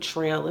leave a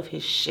trail of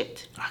his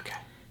shit. Okay.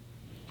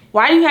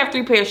 Why do you have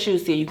 3 pairs of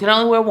shoes here? You can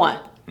only wear one.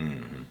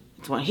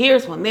 It's one here,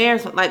 it's one there,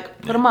 it's one,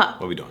 like, put them up.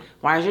 What we doing?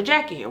 Why is your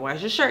jacket here? Why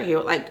is your shirt here?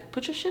 Like,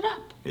 put your shit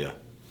up. Yeah.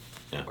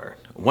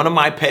 One of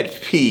my pet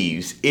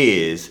peeves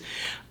is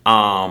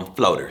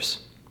floaters.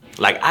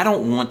 Like, I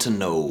don't want to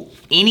know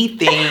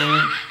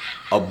anything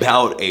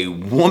about a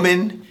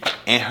woman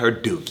and her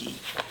dookie.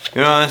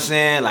 You know what I'm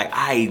saying? Like,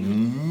 I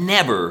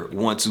never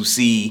want to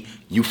see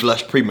you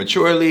flush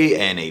prematurely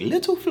and a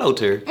little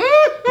floater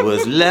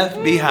was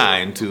left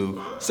behind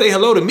to say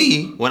hello to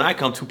me when I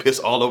come to piss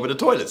all over the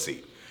toilet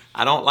seat.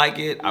 I don't like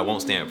it. I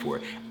won't stand for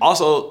it.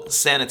 Also,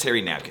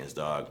 sanitary napkins,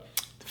 dog.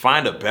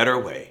 Find a better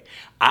way.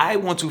 I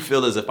want to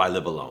feel as if I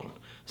live alone.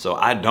 So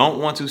I don't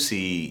want to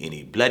see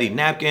any bloody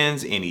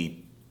napkins,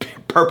 any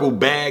purple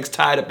bags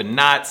tied up in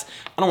knots.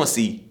 I don't want to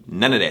see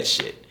none of that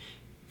shit.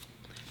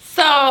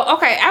 So,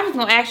 okay, I was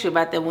gonna ask you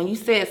about that when you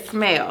said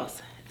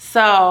smells.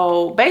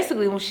 So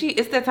basically, when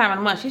it's that time of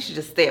the month, she should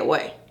just stay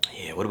away.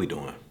 Yeah, what are we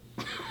doing?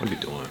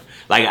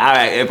 Like,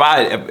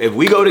 if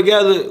we go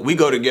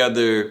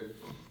together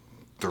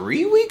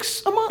 3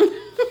 weeks a month.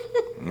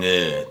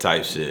 Yeah,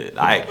 type shit.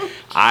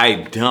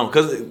 I don't,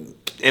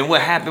 and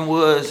what happened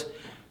was,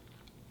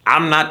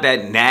 I'm not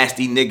that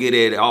nasty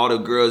nigga that all the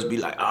girls be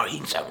like, oh,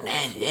 he's so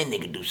nasty, that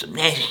nigga do some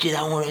nasty shit,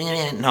 I want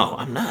to. No,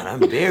 I'm not.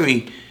 I'm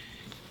very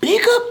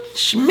big up,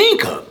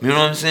 schmink up. You know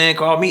what I'm saying?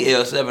 Call me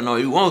L7 all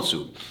you want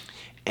to.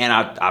 And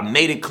I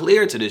made it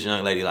clear to this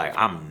young lady, like,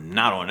 I'm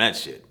not on that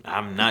shit.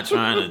 I'm not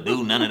trying to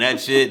do none of that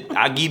shit.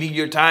 I'll give you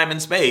your time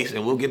and space,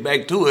 and we'll get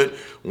back to it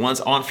once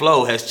On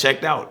Flow has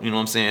checked out. You know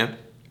what I'm saying?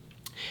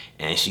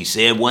 And she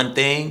said one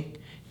thing,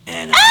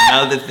 and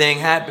another thing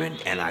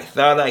happened, and I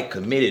thought I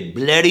committed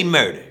bloody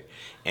murder.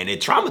 And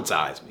it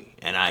traumatized me.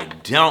 And I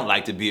don't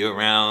like to be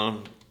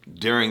around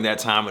during that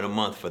time of the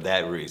month for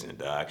that reason,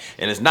 dog.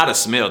 And it's not a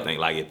smell thing.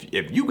 Like,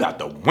 if you got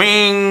the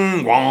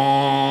wing,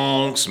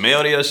 wong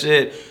smell to your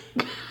shit,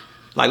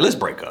 like, let's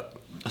break up.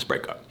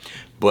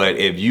 But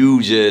if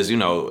you just,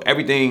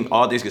 everything,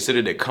 all things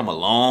considered that come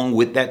along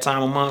with that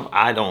time of month,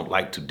 I don't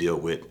like to deal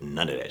with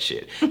none of that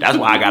shit. That's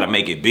why I gotta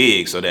make it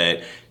big so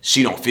that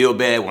she don't feel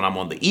bad when I'm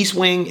on the east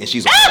wing and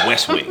she's on the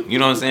west wing. You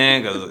know what I'm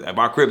saying? Because if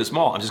our crib is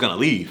small, I'm just gonna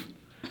leave.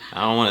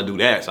 I don't want to do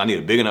that. So I need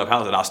a big enough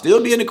house that I'll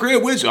still be in the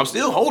crib with you. I'm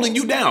still holding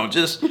you down,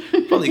 just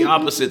from the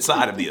opposite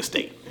side of the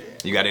estate.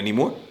 You got any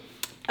more?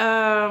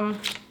 Nah,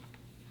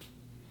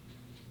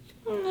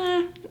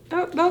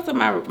 those are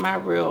my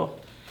real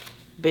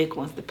big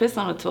ones. The piss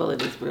on the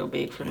toilet is real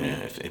big for me.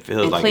 Yeah, it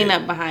feels and like clean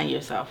up behind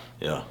yourself.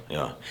 Yeah.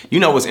 You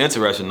know what's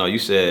interesting though? You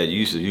said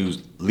you used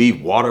to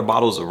leave water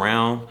bottles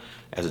around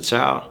as a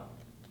child.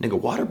 Nigga,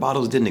 water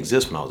bottles didn't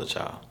exist when I was a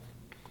child.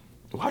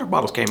 The water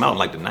bottles came out in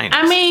like the 90s.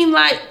 I mean,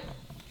 like,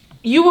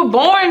 you were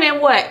born in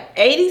what,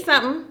 80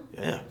 something?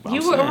 Yeah.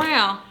 You were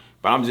around.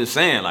 But I'm just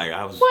saying, like,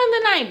 I was. Well, in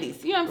the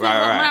 90s. You know what I'm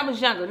saying? Right. When I was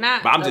younger,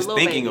 not. But I'm just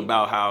thinking baby.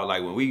 about how,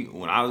 like,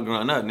 when I was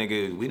growing up,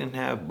 nigga, we didn't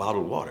have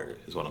bottled water,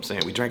 is what I'm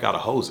saying. We drank out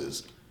of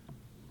hoses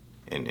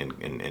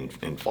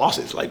and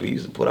faucets. Like, we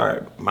used to put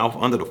our mouth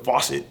under the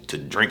faucet to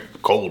drink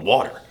cold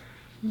water.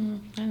 I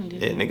didn't do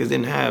Yeah, that. niggas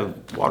didn't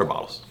have water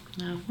bottles.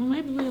 No, well,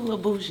 maybe we were a little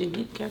bougie.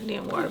 We got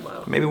damn water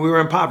bottle. Maybe we were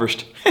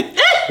impoverished.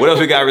 What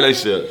else we got in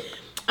relationship?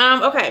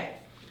 Okay.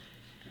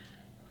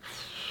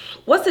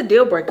 What's a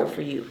deal breaker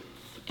for you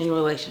in your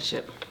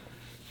relationship?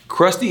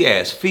 Crusty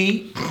ass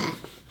feet,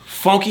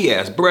 funky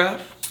ass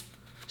breath,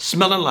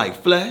 smelling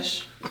like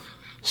flesh,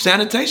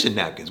 sanitation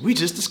napkins. We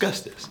just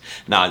discussed this.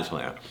 Nah, just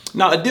playing.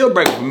 Now, a deal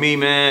breaker for me,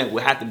 man,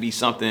 would have to be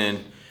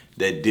something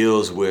that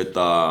deals with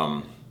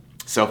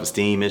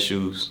self-esteem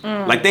issues.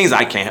 Like things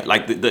I can't,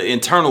 like the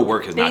internal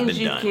work has not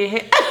been done.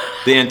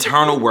 The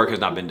internal work has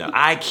not been done.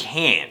 I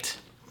can't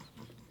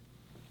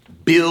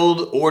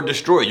build or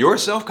destroy your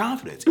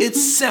self-confidence.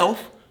 It's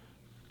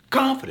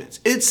self-confidence.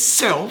 It's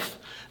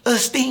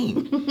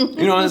self-esteem.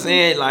 You know what I'm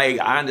saying? Like,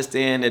 I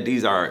understand that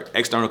these are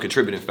external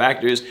contributing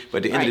factors, but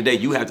at the end of the day,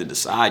 you have to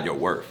decide your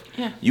worth.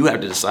 Yeah. You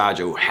have to decide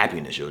your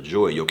happiness, your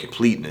joy, your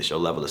completeness, your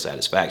level of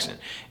satisfaction.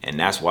 And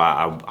that's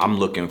why I'm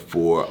looking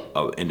for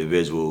an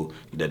individual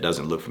that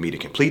doesn't look for me to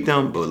complete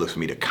them, but looks for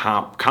me to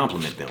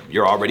complement them.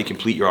 You're already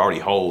complete, you're already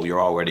whole,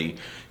 you're already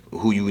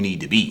who you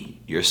need to be.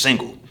 You're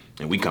single.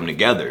 And we come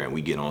together and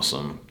we get on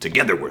some,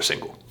 together we're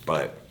single.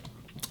 But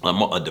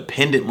a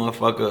dependent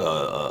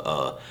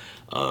motherfucker,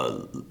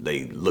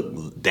 they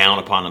look down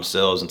upon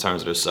themselves in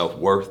terms of their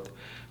self-worth,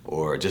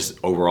 or just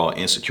overall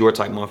insecure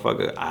type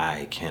motherfucker,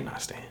 I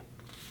cannot stand.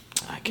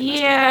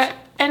 Yeah,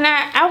 and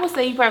I would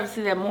say you probably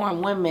see that more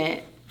in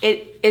women.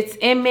 It's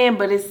in men,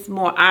 but it's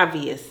more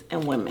obvious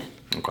in women.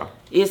 Okay.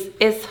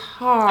 It's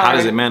hard. How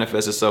does it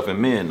manifest itself in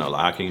men though?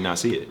 Like, how can you not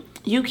see it?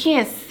 You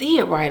can't see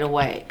it right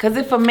away. Because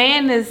if a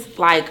man is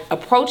like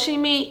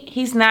approaching me,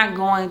 he's not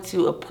going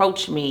to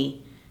approach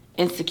me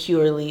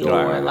insecurely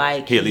or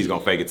like. He at least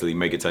gonna fake it till he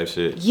make it type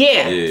shit.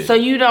 Yeah. So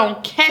you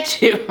don't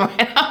catch it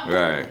right off.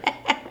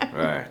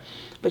 Right.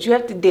 But you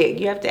have to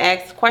dig. You have to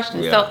ask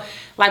questions. Yeah. So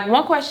like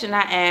one question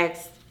I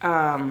asked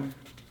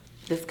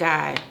this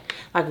guy,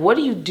 like, what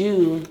do you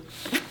do?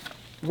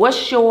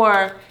 What's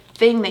your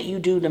thing that you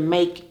do to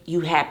make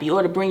you happy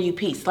or to bring you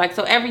peace? Like,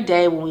 so every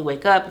day when we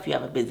wake up, if you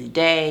have a busy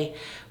day,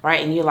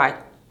 right, and you're like,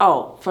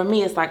 oh, for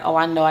me it's like, oh,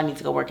 I know I need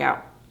to go work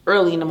out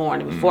early in the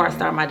morning before I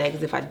start my day,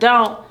 because if I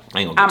don't,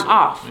 I'm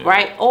off,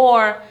 right?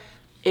 Or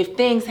if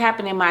things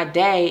happen in my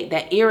day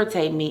that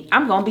irritate me,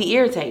 I'm gonna be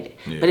irritated.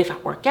 But if I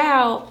work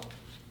out,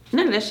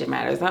 none of that shit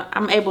matters.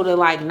 I'm able to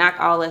like knock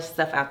all that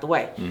stuff out the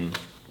way.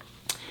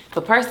 If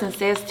a person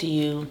says to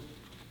you,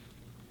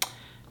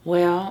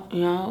 well,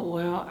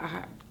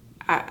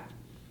 I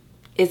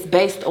it's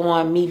based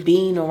on me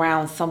being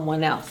around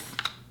someone else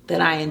that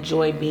I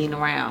enjoy being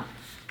around.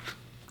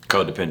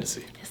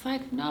 Codependency. It's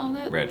like,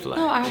 no, red flag.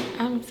 No,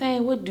 I'm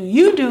saying, what do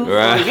you do for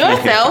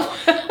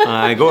yourself?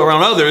 I go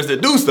around others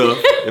that do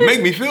stuff that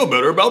make me feel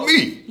better about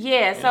me.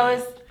 Yeah, so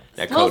it's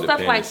that little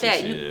stuff like codependency that.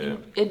 shit,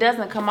 It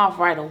doesn't come off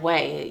right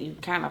away. You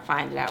kind of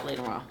find it out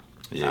later on.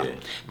 Yeah. So.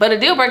 But a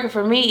deal breaker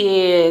for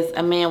me is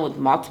a man with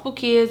multiple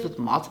kids, with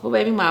multiple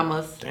baby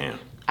mamas. Damn.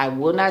 I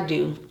will not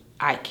do.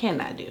 I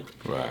cannot do.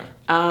 Right.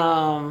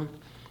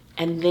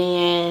 And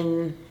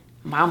then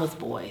mama's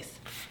boys.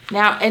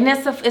 Now, and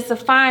it's a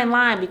fine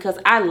line, because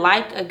I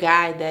like a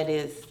guy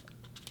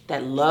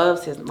that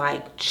loves his,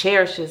 like,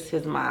 cherishes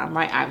his mom,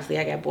 right? Obviously,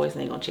 I got boys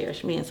and they gonna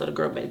cherish me, and so the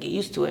girl better get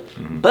used to it.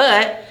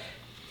 But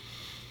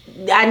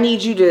I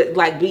need you to,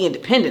 like, be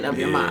independent of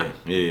your mom.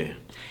 Yeah.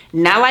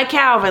 Not like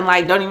Calvin,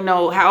 like, don't even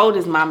know how old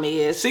his mama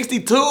is.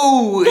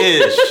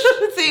 62-ish.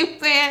 See what I'm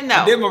saying? No.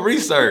 I did my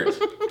research.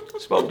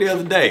 Spoke the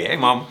other day. Hey,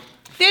 mama.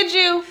 Did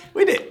you?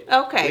 We did.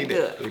 Okay, We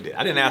good. did.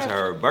 I didn't ask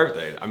her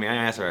birthday. I mean, I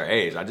asked her her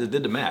age. I just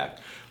did the math.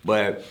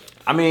 But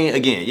I mean,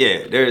 again,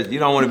 yeah, you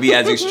don't want to be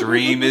as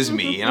extreme as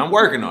me, and I'm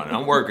working on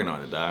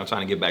it. Dog. I'm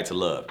trying to get back to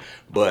love.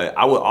 But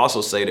I would also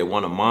say that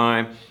one of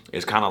mine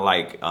is kind of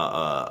like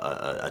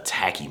a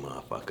tacky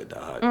motherfucker,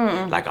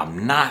 dog. Like,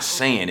 I'm not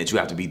saying that you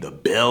have to be the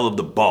belle of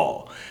the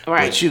ball,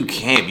 but you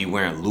can't be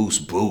wearing loose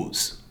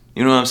boots.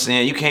 You know what I'm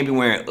saying? You can't be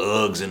wearing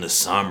Uggs in the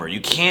summer.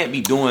 You can't be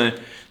doing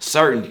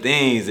certain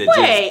things that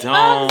just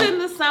don't. Uggs in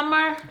the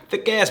summer?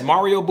 Thick ass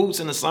Mario boots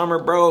in the summer,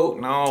 bro.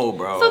 No,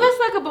 bro. So that's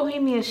like a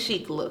bohemian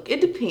chic look.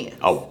 It depends.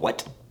 A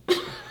what?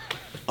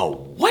 A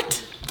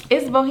what?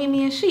 It's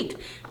bohemian chic.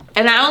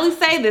 And I only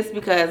say this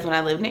because when I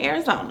lived in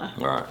Arizona,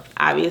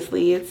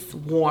 obviously it's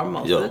warm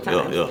most of the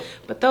time.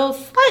 But those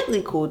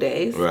slightly cool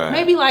days,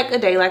 maybe like a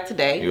day like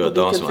today. You gonna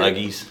throw on some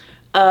Uggies?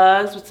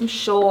 Uggs with some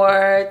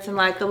shorts and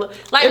like a little.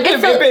 Like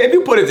if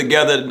you put it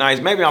together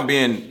nice, maybe I'm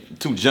being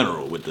too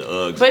general with the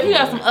Uggs. But if you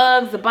got some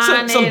Uggs, a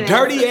bonnet, some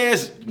dirty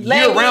ass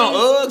year-round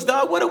Uggs,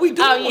 dog. What are we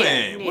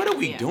doing? What are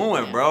we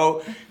doing,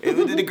 bro?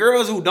 The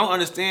girls who don't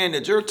understand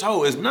that your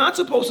toe is not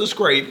supposed to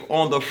scrape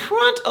on the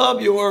front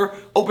of your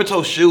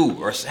open-toe shoe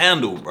or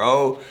sandal,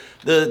 bro.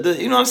 The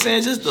you know what I'm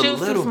saying? Just the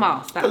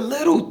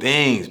little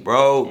things,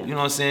 bro. You know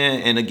what I'm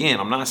saying? And again,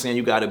 I'm not saying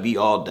you got to be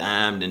all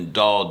dimed and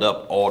dolled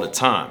up all the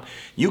time.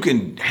 You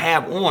can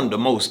have on the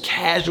most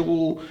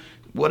casual,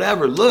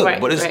 whatever look,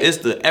 but it's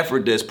the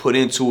effort that's put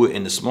into it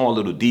in the small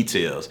little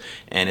details.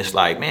 And it's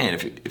like, man,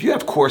 if you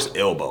have coarse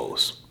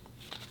elbows,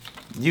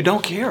 you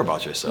don't care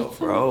about yourself,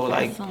 bro.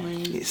 Like,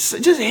 just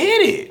hit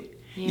it.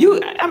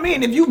 Yeah. I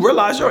mean, if you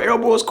realize your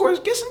elbow is coarse,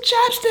 get some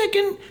chapstick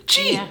and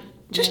cheat. Yeah.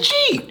 Just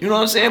cheat. You know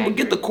what I'm saying? But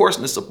get the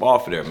coarseness up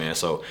off of there, man.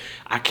 So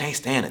I can't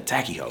stand a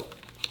tacky hoe.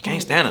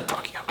 Can't stand a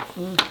tacky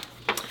hoe.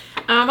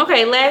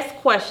 Okay, last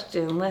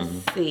question. Let's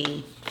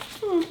see.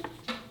 I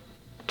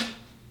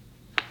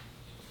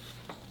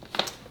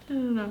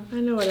don't know. I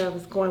know what I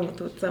was going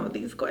with some of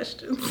these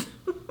questions.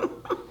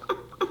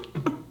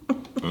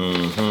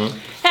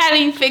 How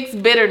do you fix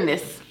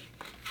bitterness?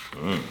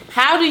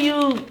 How do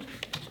you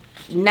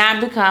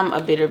not become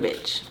a bitter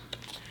bitch?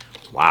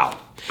 Wow.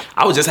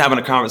 I was just having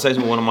a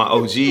conversation with one of my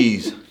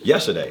OGs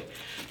yesterday,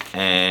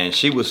 and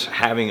she was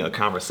having a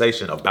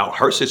conversation about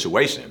her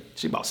situation.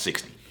 She's about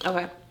 60.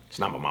 Okay. She's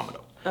not my mama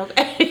though.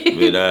 Okay.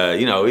 But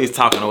you know, he's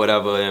talking or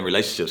whatever, and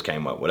relationships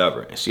came up,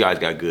 whatever. And she always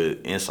got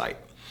good insight.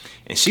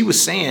 And she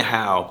was saying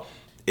how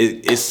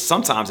it's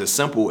sometimes as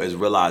simple as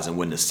realizing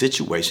when the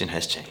situation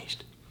has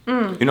changed.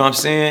 You know what I'm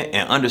saying?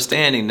 And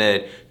understanding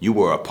that you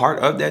were a part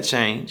of that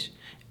change,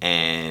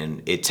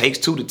 and it takes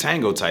two to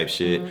tango type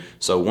shit.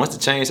 So once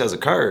the change has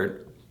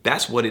occurred,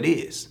 that's what it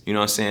is. You know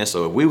what I'm saying?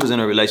 So if we was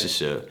in a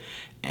relationship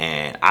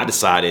and I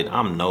decided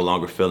I'm no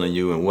longer feeling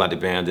you and we had to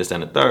ban this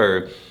and the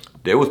third,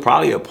 there was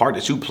probably a part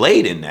that you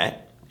played in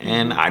that.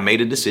 And I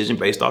made a decision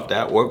based off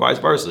that, or vice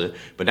versa.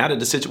 But now that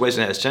the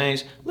situation has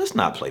changed, let's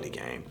not play the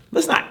game.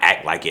 Let's not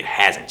act like it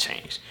hasn't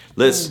changed.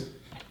 Let's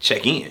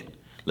check in.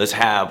 Let's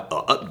have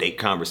an update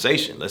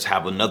conversation. Let's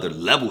have another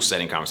level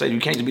setting conversation.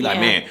 You can't just be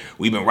like, man,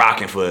 we've been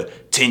rocking for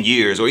 10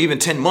 years or even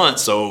 10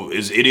 months, so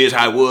it is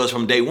how it was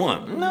from day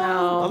one.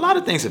 No, a lot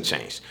of things have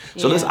changed.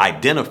 So let's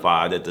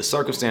identify that the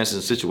circumstances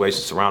and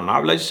situations surrounding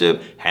our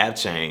relationship have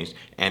changed.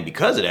 And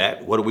because of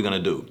that, what are we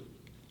going to do?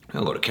 We're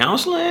going to go to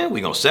counseling,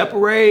 we're going to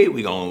separate,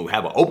 we're going to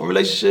have an open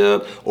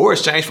relationship, or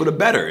it's changed for the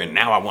better. And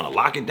now I want to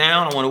lock it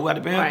down, I want to let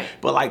it down.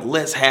 But like,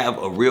 let's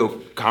have a real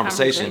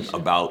conversation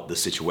about the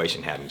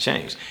situation having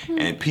changed.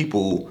 And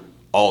people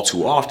all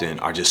too often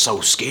are just so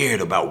scared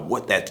about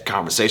what that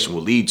conversation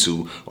will lead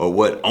to, or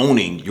what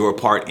owning your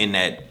part in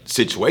that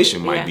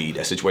situation might be,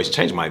 that situation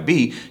change might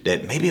be,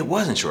 that maybe it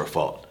wasn't your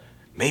fault.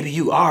 Maybe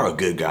you are a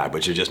good guy,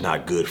 but you're just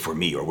not good for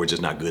me, or we're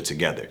just not good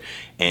together.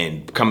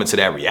 And coming to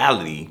that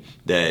reality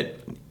that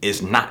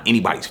it's not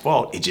anybody's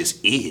fault, it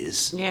just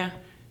is.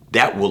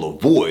 That will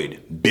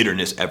avoid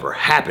bitterness ever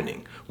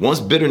happening. Once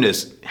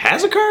bitterness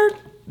has occurred,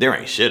 there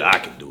ain't shit I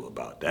can do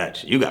about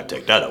that. You gotta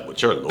take that up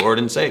with your Lord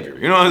and Savior.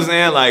 You know what I'm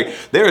saying? Like,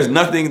 there is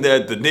nothing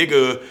that the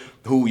nigga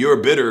who you're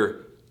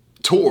bitter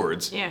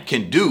towards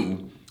can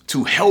do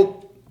to help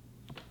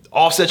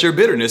offset your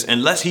bitterness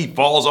unless he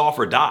falls off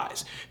or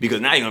dies.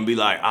 Because now you're gonna be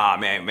like,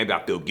 man, maybe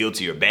I feel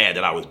guilty or bad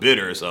that I was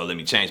bitter, so let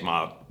me change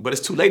but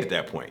it's too late at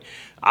that point.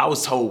 I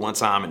was told one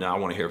time, and I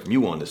wanna hear from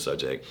you on this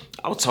subject,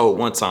 I was told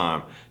one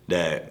time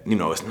that, you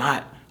know, it's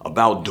not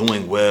about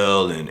doing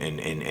well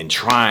and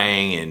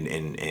trying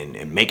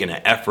and making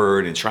an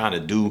effort and trying to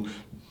do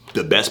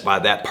the best by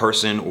that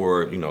person,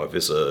 or, you know, if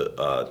it's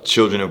a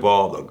children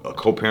involved, a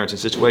co-parenting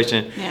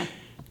situation,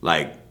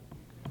 like,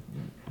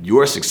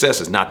 your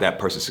success is not that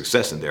person's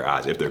success in their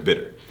eyes if they're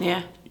bitter.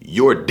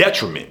 Your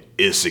detriment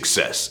is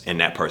success in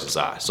that person's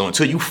eyes. So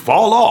until you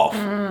fall off,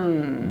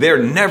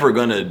 they're never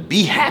gonna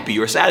be happy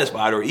or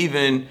satisfied or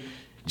even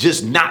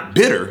just not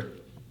bitter,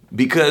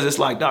 because it's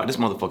like, dog, this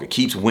motherfucker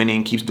keeps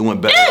winning, keeps doing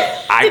better.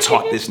 I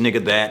taught this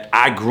nigga that.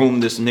 I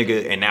groomed this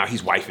nigga, and now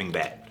he's wifing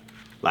that.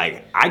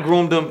 Like, I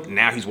groomed him,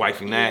 now he's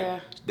wifing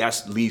that.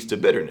 That leads to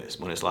bitterness.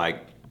 When it's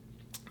like,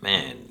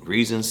 man,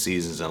 reasons,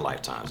 seasons, and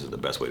lifetimes is the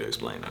best way to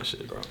explain that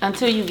shit, bro.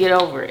 Until you get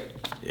over it.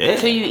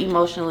 Until you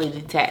emotionally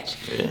detach.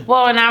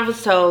 Well, and I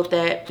was told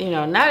that, you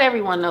know, not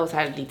everyone knows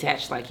how to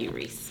detach like you,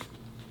 Reese.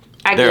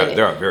 I get it.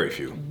 There are very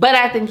few. But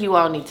I think you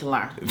all need to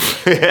learn.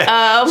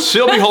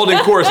 She'll be holding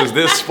courses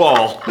this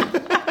fall.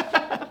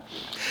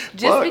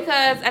 Just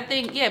because I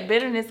think,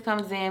 bitterness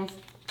comes in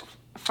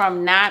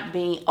from not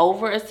being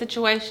over a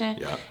situation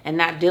and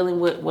not dealing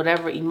with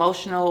whatever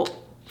emotional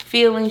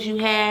feelings you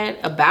had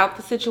about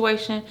the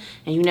situation,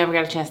 and you never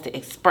got a chance to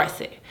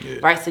express it,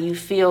 right? So you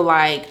feel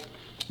like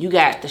you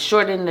got the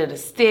short end of the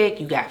stick,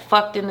 you got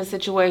fucked in the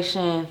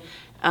situation,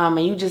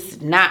 and you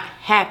just not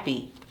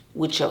happy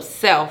with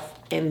yourself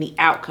and the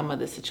outcome of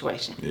the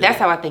situation. That's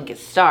how I think it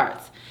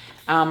starts.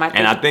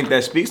 I think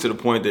that speaks to the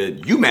point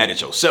that you mad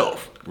at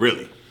yourself,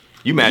 really.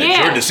 You mad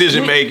at your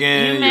decision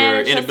making,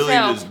 your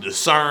inability to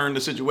discern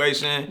the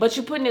situation. But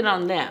you're putting it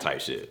on them.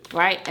 Type shit.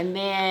 Right? And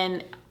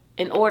then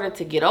in order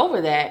to get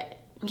over that,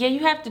 you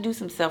have to do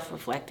some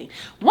self-reflecting.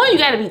 One, you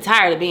got to be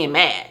tired of being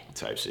mad.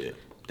 Type shit.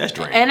 That's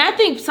draining. And I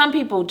think some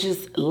people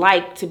just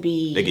like to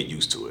be... They get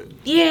used to it.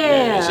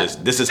 It's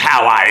just, this is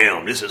how I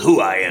am. This is who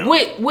I am.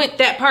 With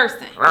that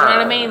person. You know what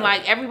I mean?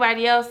 Like,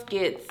 everybody else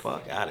gets...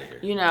 Fuck out of here.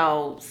 You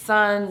know,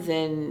 sons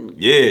and...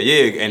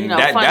 And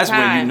that's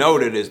when you know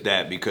that it's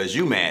that, because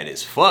you mad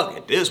as fuck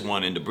at this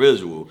one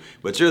individual,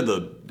 but you're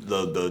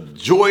the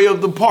joy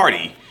of the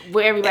party.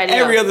 With everybody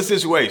every else. other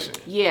situation.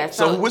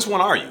 So which one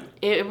are you?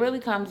 It really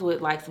comes with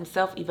like some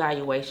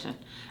self-evaluation.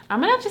 I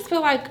mean, I just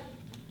feel like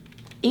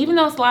even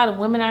though it's a lot of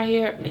women out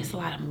here, it's a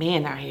lot of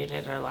men out here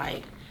that are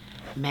like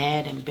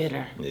mad and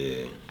bitter.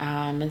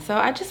 And so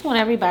I just want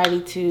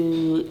everybody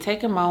to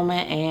take a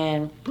moment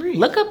and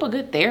look up a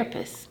good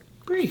therapist.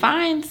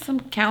 Find some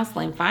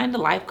counseling. Find a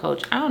life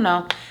coach. I don't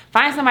know.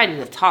 Find somebody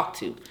to talk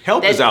to.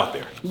 Help is out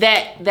there.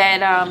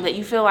 That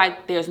you feel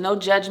like there's no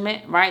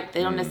judgment, right?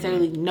 They don't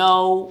necessarily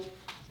know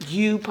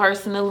you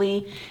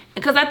personally,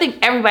 because I think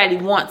everybody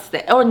wants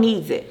that or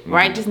needs it,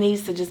 right? Just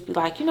needs to just be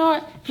like, you know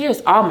what?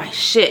 Here's all my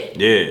shit.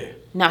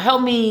 Now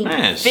help me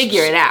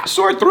figure it out.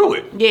 Sort through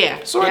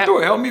it. Sort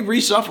through it. Help me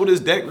reshuffle this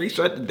deck,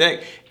 reset the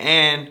deck,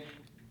 and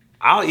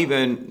I'll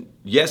even,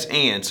 yes,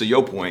 and to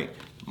your point,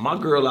 my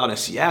girl out in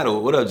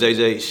Seattle, what up,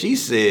 JJ? She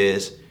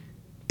says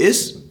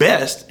it's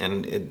best,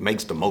 and it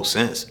makes the most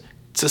sense,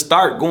 to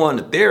start going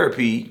to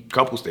therapy.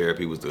 Couples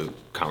therapy was the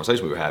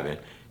conversation we were having,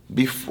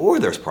 before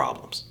there's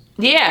problems.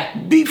 Yeah.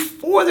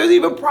 Before there's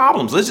even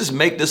problems. Let's just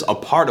make this a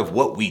part of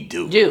what we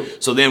do.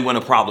 So then when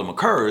a problem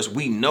occurs,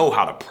 we know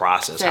how to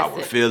process how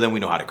we're feeling, we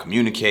know how to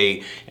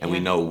communicate, and we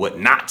know what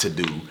not to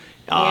do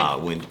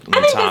when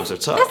times are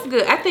tough. That's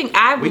good. I think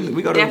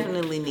we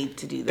definitely need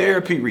to do that.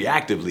 Therapy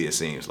reactively, it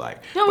seems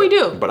like. No, we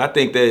do. But I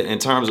think that in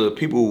terms of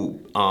people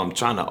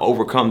trying to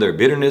overcome their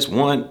bitterness,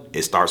 one,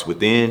 it starts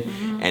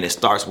within, and it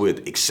starts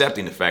with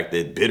accepting the fact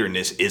that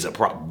bitterness is a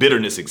problem.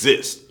 Bitterness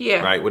exists.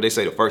 Yeah. Right? What they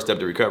say, the first step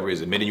to recovery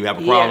is admitting you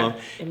have a problem,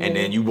 and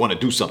then you want to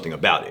do something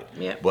about it.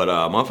 Yeah. But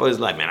motherfuckers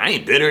like, man, I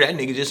ain't bitter. That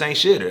nigga just ain't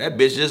shit, or that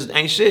bitch just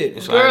ain't shit.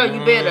 It's Girl, like,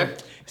 you bitter.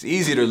 It's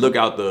easier to look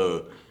out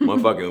the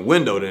motherfucking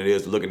window than it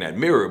is to look in that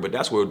mirror, but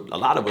that's what a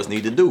lot of us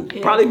need to do.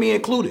 Yeah. Probably me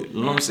included.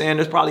 You know what I'm saying?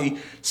 There's probably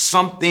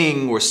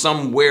something or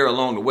somewhere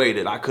along the way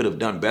that I could have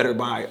done better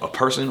by a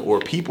person or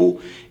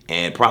people,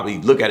 and probably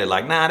look at it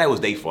like, nah, that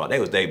was their fault. That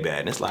was their bad.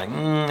 And it's like,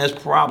 there's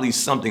probably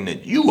something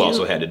that you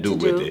also had to do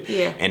with it.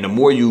 Yeah. And the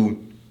more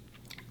you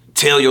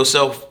tell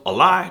yourself a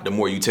lie, the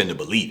more you tend to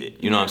believe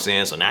it. You know what I'm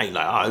saying? So now you're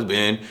like, oh, it's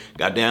been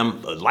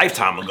goddamn a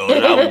lifetime ago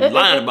that I was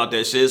lying about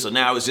that shit, so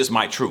now it's just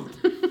my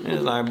truth. And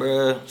it's like,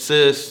 bruh,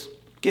 sis,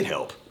 get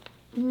help.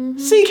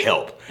 Seek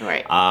help.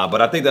 Right.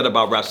 But I think that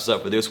about wraps us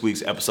up for this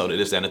week's episode of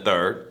This and the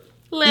Third.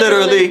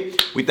 Literally.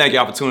 We thank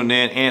y'all for tuning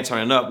in and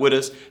turning up with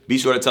us. Be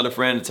sure to tell a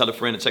friend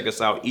to check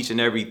us out each and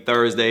every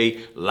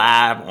Thursday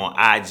live on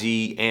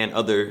IG and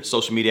other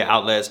social media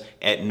outlets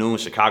at noon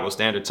Chicago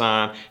Standard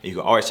Time. And you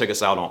can always check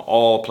us out on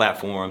all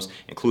platforms,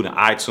 including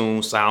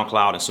iTunes,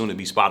 SoundCloud, and soon to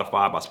be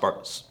Spotify by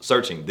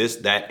searching This,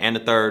 That, and the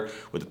Third,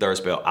 with the third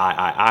spelled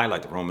I,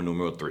 like the Roman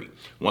numeral 3.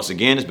 Once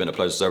again, it's been a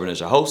pleasure serving as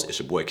your host. It's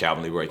your boy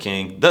Calvin Rici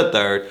King, the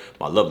third.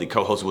 My lovely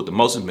co-host with the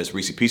most, Miss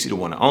Rici Pieci, the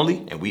one and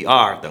only. And we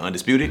are the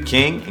Undisputed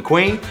King and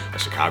Queen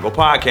of Chicago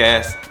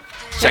Podcast.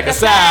 Check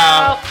us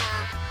out.